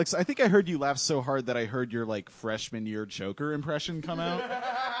Alex, I think I heard you laugh so hard that I heard your like freshman year Joker impression come out.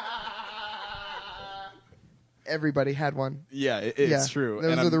 Everybody had one. Yeah, it's Yeah, true.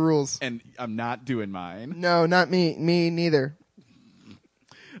 those And are the rules. And I'm not doing mine. No, not me. Me neither.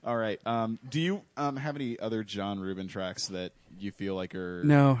 All right. Do you have any other John Rubin tracks that you feel like are...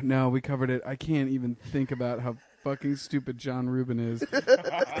 No, we covered it. I can't even think about how fucking stupid John Rubin is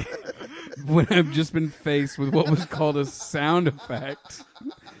when I've just been faced with what was called a sound effect.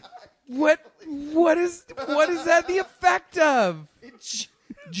 What is that the effect of? It's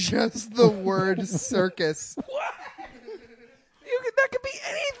just the word circus. What? That could be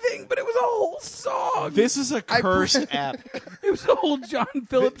anything, but it was a whole song. This is a cursed app. It was a whole John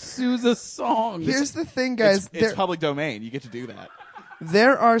Philip Sousa song. Here's the thing, guys. It's public domain. You get to do that.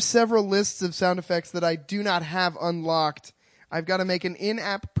 There are several lists of sound effects that I do not have unlocked. I've got to make an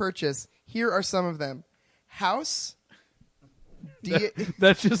in-app purchase. Here are some of them. House.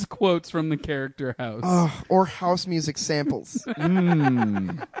 That's just quotes from the character House. Or house music samples.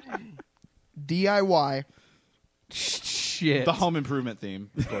 DIY. Shit. The Home Improvement theme,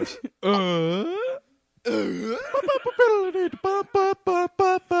 of course.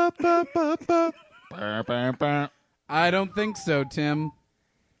 I don't think so, Tim.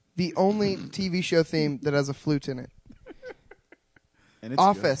 The only TV show theme that has a flute in it. And it's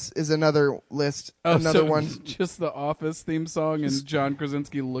Office is another list. Oh, another so one. Just the Office theme song and John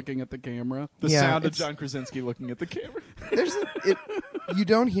Krasinski looking at the camera. good. The Yeah, sound of it's- John Krasinski looking at the camera. You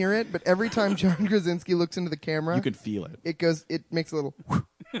don't hear it, but every time John Krasinski looks into the camera, You can feel it. it makes a little.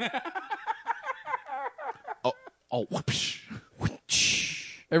 Oh, whoopsh.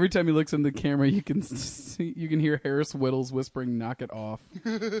 Every time he looks in the camera, you can hear Harris Whittles whispering, "Knock it off."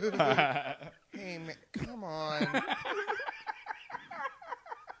 Hey, man, come on.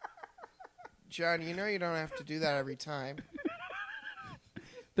 John, you know you don't have to do that every time.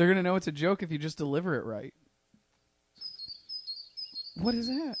 They're gonna know it's a joke if you just deliver it right. What is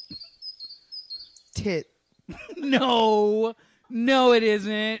that? Tit. No, it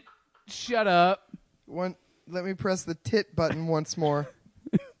isn't. Shut up. Let me press the tit button once more.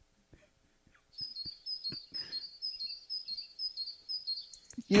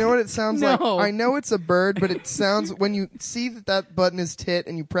 You know what it sounds like? No. I know it's a bird, but it sounds, when you see that button is tit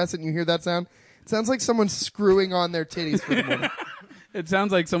and you press it and you hear that sound, it sounds like someone screwing on their titties for the morning. It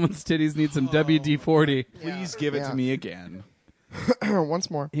sounds like someone's titties need some WD-40. Please give it Yeah. to me again.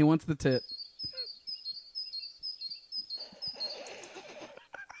 Once more. He wants the tit.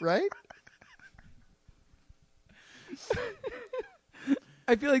 Right?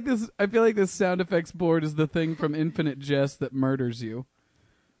 I feel like this sound effects board is the thing from Infinite Jest that murders you.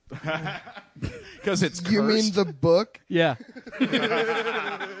 Because it's cursed. You mean the book? Yeah.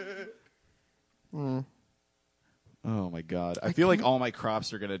 Oh my god! I feel like all my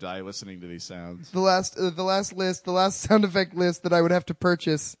crops are gonna die listening to these sounds. The last sound effect list that I would have to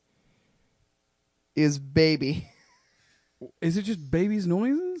purchase is baby. Is it just baby's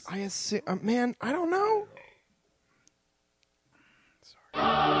noises? I assume, man, I don't know.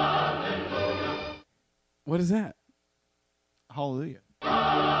 What is that? Hallelujah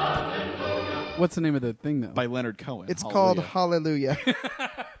What's the name of the thing, though? by Leonard Cohen. It's Hallelujah. called Hallelujah,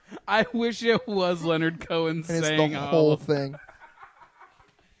 I wish it was Leonard Cohen and it's saying the all whole of- thing.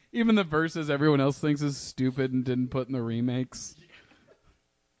 even the verses everyone else thinks is stupid and didn't put in the remakes.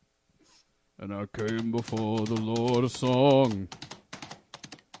 And I came before the Lord a song.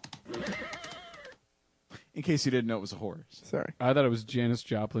 In case you didn't know, it was a horse. Sorry. I thought it was Janis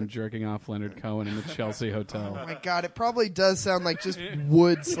Joplin jerking off Leonard Cohen in the Chelsea Hotel. Oh my god, it probably does sound like just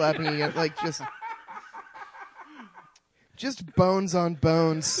wood slapping against, like just bones on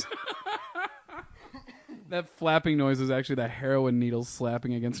bones. That flapping noise is actually the heroin needle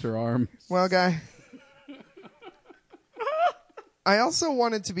slapping against her arm. Well, guy, I also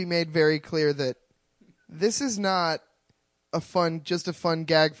wanted to be made very clear that this is not just a fun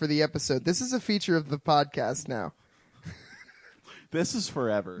gag for the episode. This is a feature of the podcast now. This is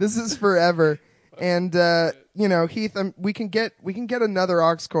forever. This is forever. And Heath, we can get another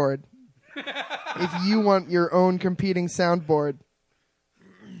aux cord if you want your own competing soundboard.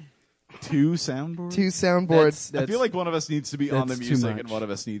 Two soundboards. Two soundboards. I feel like one of us needs to be on the that's too music much. and one of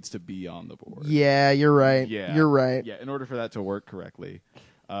us needs to be on the board. Yeah, you're right. Yeah, You're right. Yeah, in order for that to work correctly,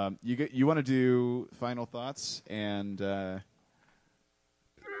 you want to do final thoughts and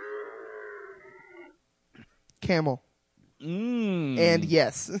Camel. And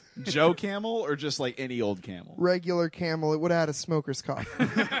yes, Joe Camel or just like any old camel. regular camel. It would have had a smoker's cough.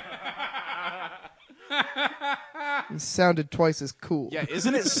 It sounded twice as cool. Yeah,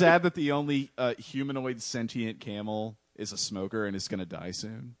 isn't it sad that the only humanoid sentient camel is a smoker and is going to die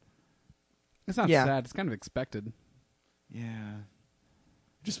soon? It's not Yeah. sad. It's kind of expected. Yeah.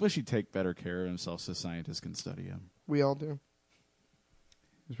 Just wish he'd take better care of himself so scientists can study him. We all do.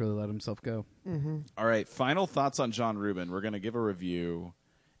 He's really let himself go. All right, final thoughts on John Rubin. We're going to give a review,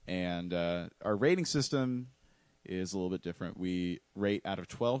 and our rating system is a little bit different. We rate out of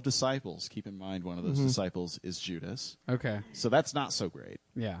 12 disciples. Keep in mind one of those disciples is Judas. Okay. So that's not so great.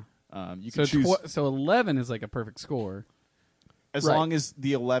 Yeah. You So can choose so 11 is like a perfect score. as Right. long as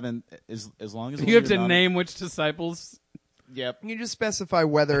the 11 as long as You have you're to not- name which disciples. Yep. You just specify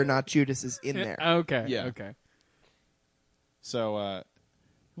whether or not Judas is in there. Okay. Yeah. Okay. So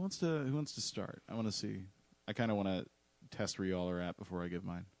who wants to start? I want to see. I kind of want to test where you all are at before I give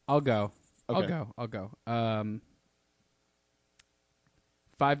mine. I'll go. Okay. I'll go.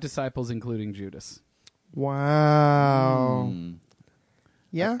 5 disciples, including Judas. Wow. Hmm.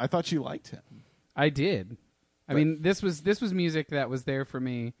 Yeah. I thought you liked him. I did. I mean, this was music that was there for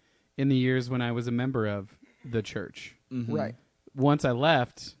me in the years when I was a member of the church. Right. Once I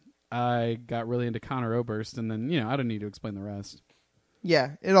left, I got really into Conor Oberst, and then I don't need to explain the rest.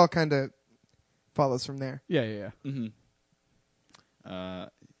 Yeah. It all kind of follows from there. Yeah.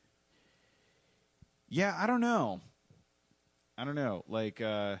 Yeah, I don't know. Like,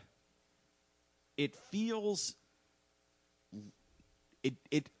 it feels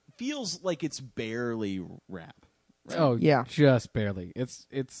like it's barely rap. Right? Oh Yeah. just barely.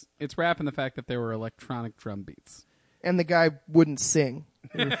 It's rap in the fact that there were electronic drum beats. And the guy wouldn't sing.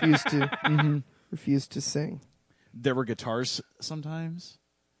 He refused to. Refused to sing. There were guitars sometimes.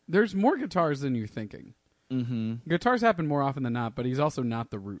 There's more guitars than you're thinking. Mm-hmm. Guitars happen more often than not, but he's also not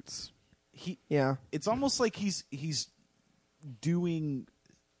the Roots. Yeah. It's almost like he's doing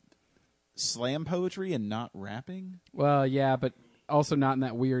slam poetry and not rapping. Well, yeah, but also not in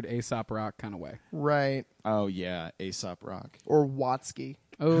that weird Aesop Rock kind of way. Right. Oh yeah, Aesop Rock. Or Watsky.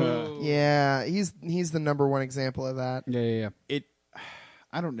 Oh, Yeah. He's the number one example of that. yeah.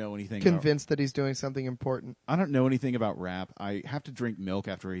 I don't know anything. Convinced that he's doing something important. I don't know anything about rap. I have to drink milk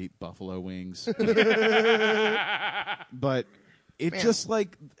after I eat buffalo wings. But it Man. just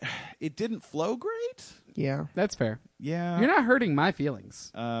like it didn't flow great. Yeah. That's fair. Yeah. You're not hurting my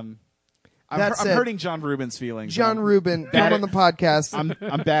feelings. I'm That said, hurting John Rubin's feelings. John I'm Rubin, bad come on the podcast.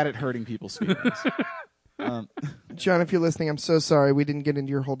 I'm bad at hurting people's feelings. John, if you're listening, I'm so sorry we didn't get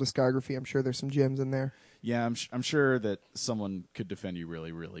into your whole discography. I'm sure there's some gems in there. Yeah, I'm sure that someone could defend you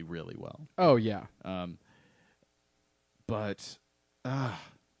really, really, really well. Oh, yeah. But,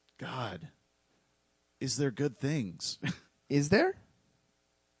 God, is there good things? Is there?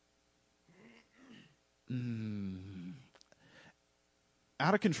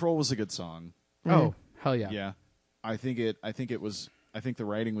 Out of Control was a good song. Oh, hell yeah. Yeah, I think the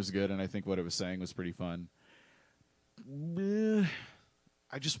writing was good, and I think what it was saying was pretty fun.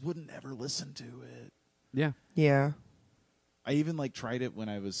 I just wouldn't ever listen to it. Yeah. Yeah. I even tried it when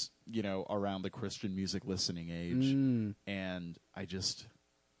I was, around the Christian music listening age, and I just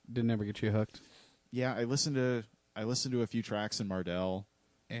Didn't ever get you hooked. yeah, I listened to a few tracks in Mardell,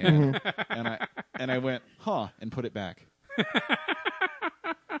 and and I went, huh, and put it back.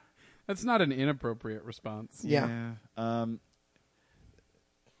 That's not an inappropriate response. Yeah.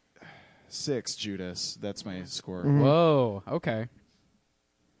 6 Judas. That's my score. Whoa. Okay.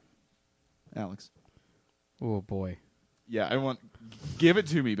 Alex. Oh, boy. Yeah, give it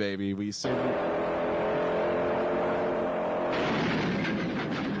to me, baby. We say.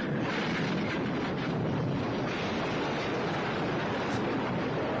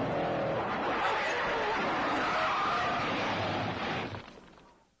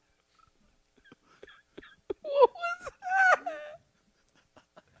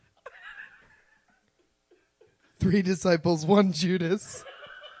 Three disciples, one Judas.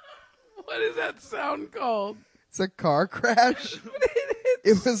 What is that sound called? It's a car crash.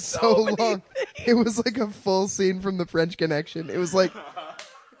 It was so long. It was like a full scene from The French Connection. It was like.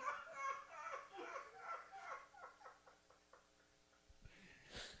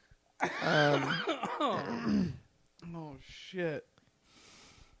 Oh, shit.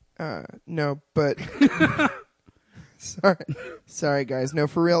 No, but. Sorry, guys. No,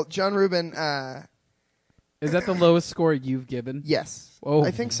 for real. John Rubin, Is that the lowest score you've given? yes. Oh,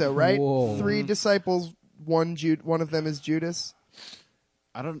 I think so, right? whoa. 3 disciples, one of them is Judas.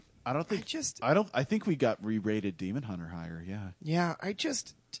 I don't think. I think we got re-rated Demon Hunter higher. Yeah. Yeah,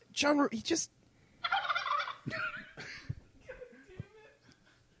 John, he just.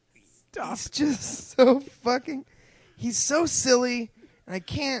 He's just so fucking. He's so silly, and I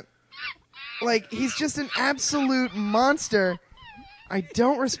can't. He's just an absolute monster. I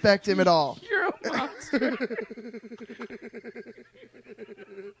don't respect him at all. You're a monster.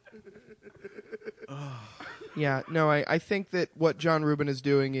 Yeah, no, I think that what John Rubin is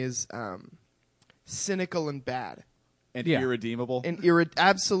doing is cynical and bad. And Yeah. irredeemable. And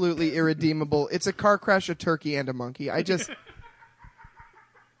absolutely irredeemable. It's a car crash, a turkey, and a monkey. It's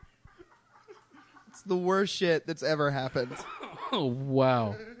the worst shit that's ever happened. Oh,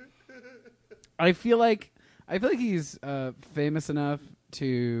 wow. I feel like he's famous enough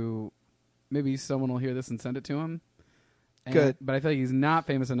to maybe someone will hear this and send it to him. Good. But I feel like he's not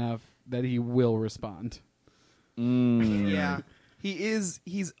famous enough that he will respond. Yeah. He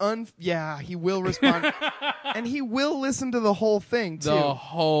will respond. And he will listen to the whole thing, too. The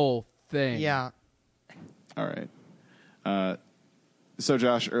whole thing. Yeah. All right. So,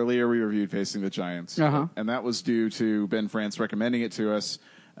 Josh, earlier we reviewed Facing the Giants, and that was due to Ben France recommending it to us.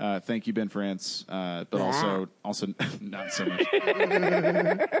 Thank you, Ben France, but also not so much.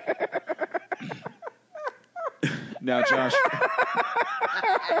 Now, Josh,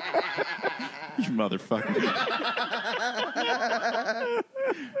 you motherfucker.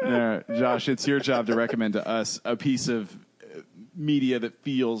 No, Josh, it's your job to recommend to us a piece of media that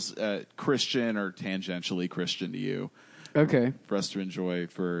feels Christian or tangentially Christian to you. Okay. For us to enjoy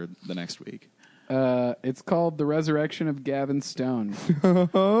for the next week. It's called The Resurrection of Gavin Stone.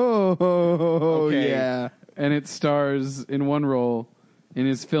 Oh, Okay. yeah. And it stars in one role in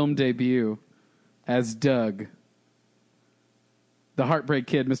his film debut as Doug. The Heartbreak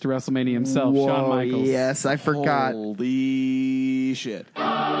Kid, Mr. WrestleMania himself, Whoa, Shawn Michaels. Yes, I forgot. Holy shit.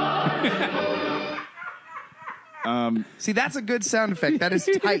 See, that's a good sound effect. That is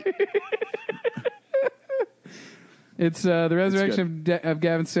tight. It's The Resurrection of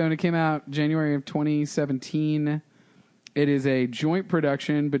Gavin Stone. It came out January of 2017. It is a joint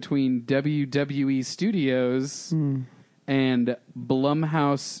production between WWE Studios and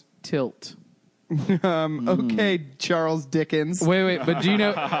Blumhouse Tilt. Okay, Charles Dickens. Wait, but do you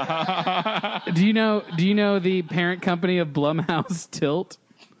know the parent company of Blumhouse Tilt?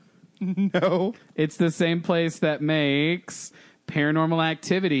 No. It's the same place that makes Paranormal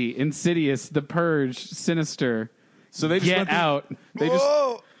Activity, Insidious, The Purge, Sinister. So they just Get Out. They just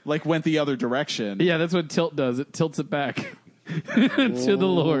like went the other direction. Yeah, that's what tilt does. It tilts it back to the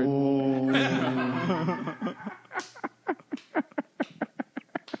Lord.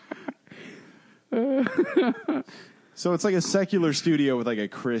 So it's like a secular studio with like a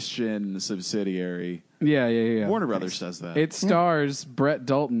Christian subsidiary. Yeah. Warner Brothers does that. It stars Brett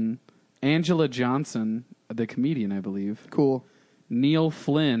Dalton, Angela Johnson, the comedian, I believe, Cool. Neil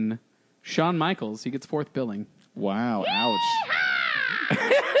Flynn, Shawn Michaels. He gets fourth billing, Wow, ouch.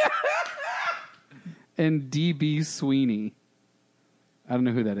 and DB Sweeney. I don't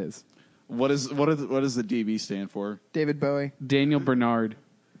know who that is. What does the DB stand for? David Bowie. Daniel Bernard.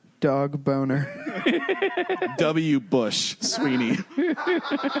 Dog boner. W. Bush Sweeney.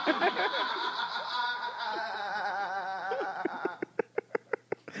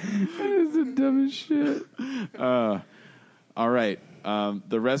 That's the dumbest shit. All right.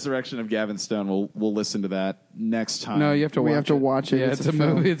 The Resurrection of Gavin Stone. We'll listen to that next time. No, you have to. We watch have to it. watch it. Yeah, It's it's a a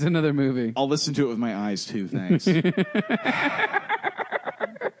film. movie. It's another movie. I'll listen to it with my eyes too. Thanks.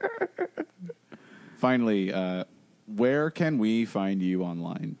 Finally, where can we find you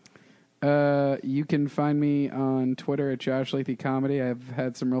online? You can find me on Twitter at Josh Lathe Comedy. I've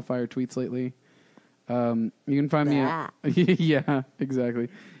had some real fire tweets lately. You can find me at, yeah, exactly.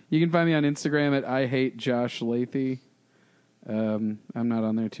 You can find me on Instagram at I Hate Josh Lathe. I'm not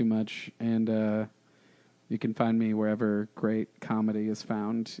on there too much. And you can find me wherever great comedy is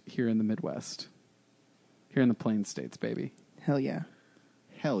found here in the Midwest. Here in the Plains States, baby. Hell yeah.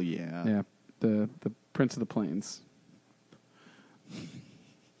 Hell yeah. Yeah, the Prince of the Plains.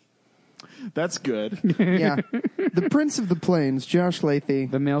 That's good. Yeah. The Prince of the Plains, Josh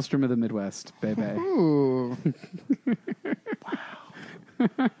Lathe. The Maelstrom of the Midwest, baby. Ooh.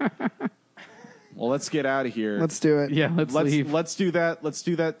 Well, let's get out of here. Let's do it. Yeah, let's leave. Let's do that. Let's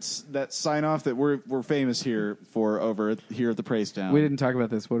do that sign off that we're famous here for over here at the Praise Down. We didn't talk about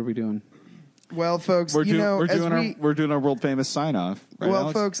this. What are we doing? Well, folks, We're you know, we're doing our world famous sign off. Right, well,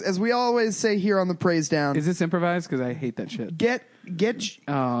 Alex? folks, as we always say here on the Praise Down, Is this improvised? Because I hate that shit. get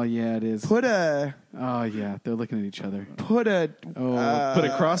Oh, yeah, it is. put a Oh, yeah, they're looking at each other. oh, put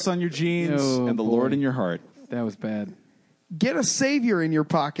a cross on your jeans oh, and the boy. Lord in your heart. That was bad. get a savior in your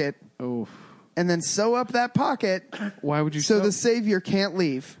pocket, Oh, and then sew up that pocket why would you? so the savior can't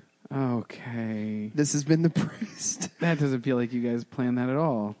leave. Okay, This has been the Priest. that doesn't feel like you guys planned that at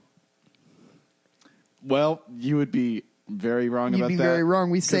all. Well, you would be very wrong You'd about be that. very wrong.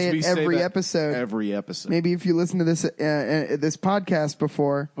 We 'cause say it every episode. Every episode. Maybe if you listen to this podcast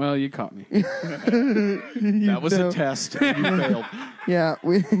before, Well, you caught me. that was know. a test. You failed. yeah,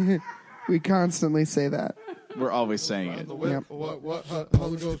 we constantly say that. We're always saying it. Yep. What,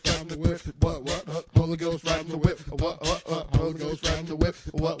 Holy Ghost riding the whip. What, Holy Ghost riding the whip. What, Holy Ghost riding the whip.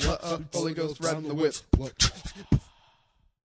 What, Holy Ghost riding the whip. What.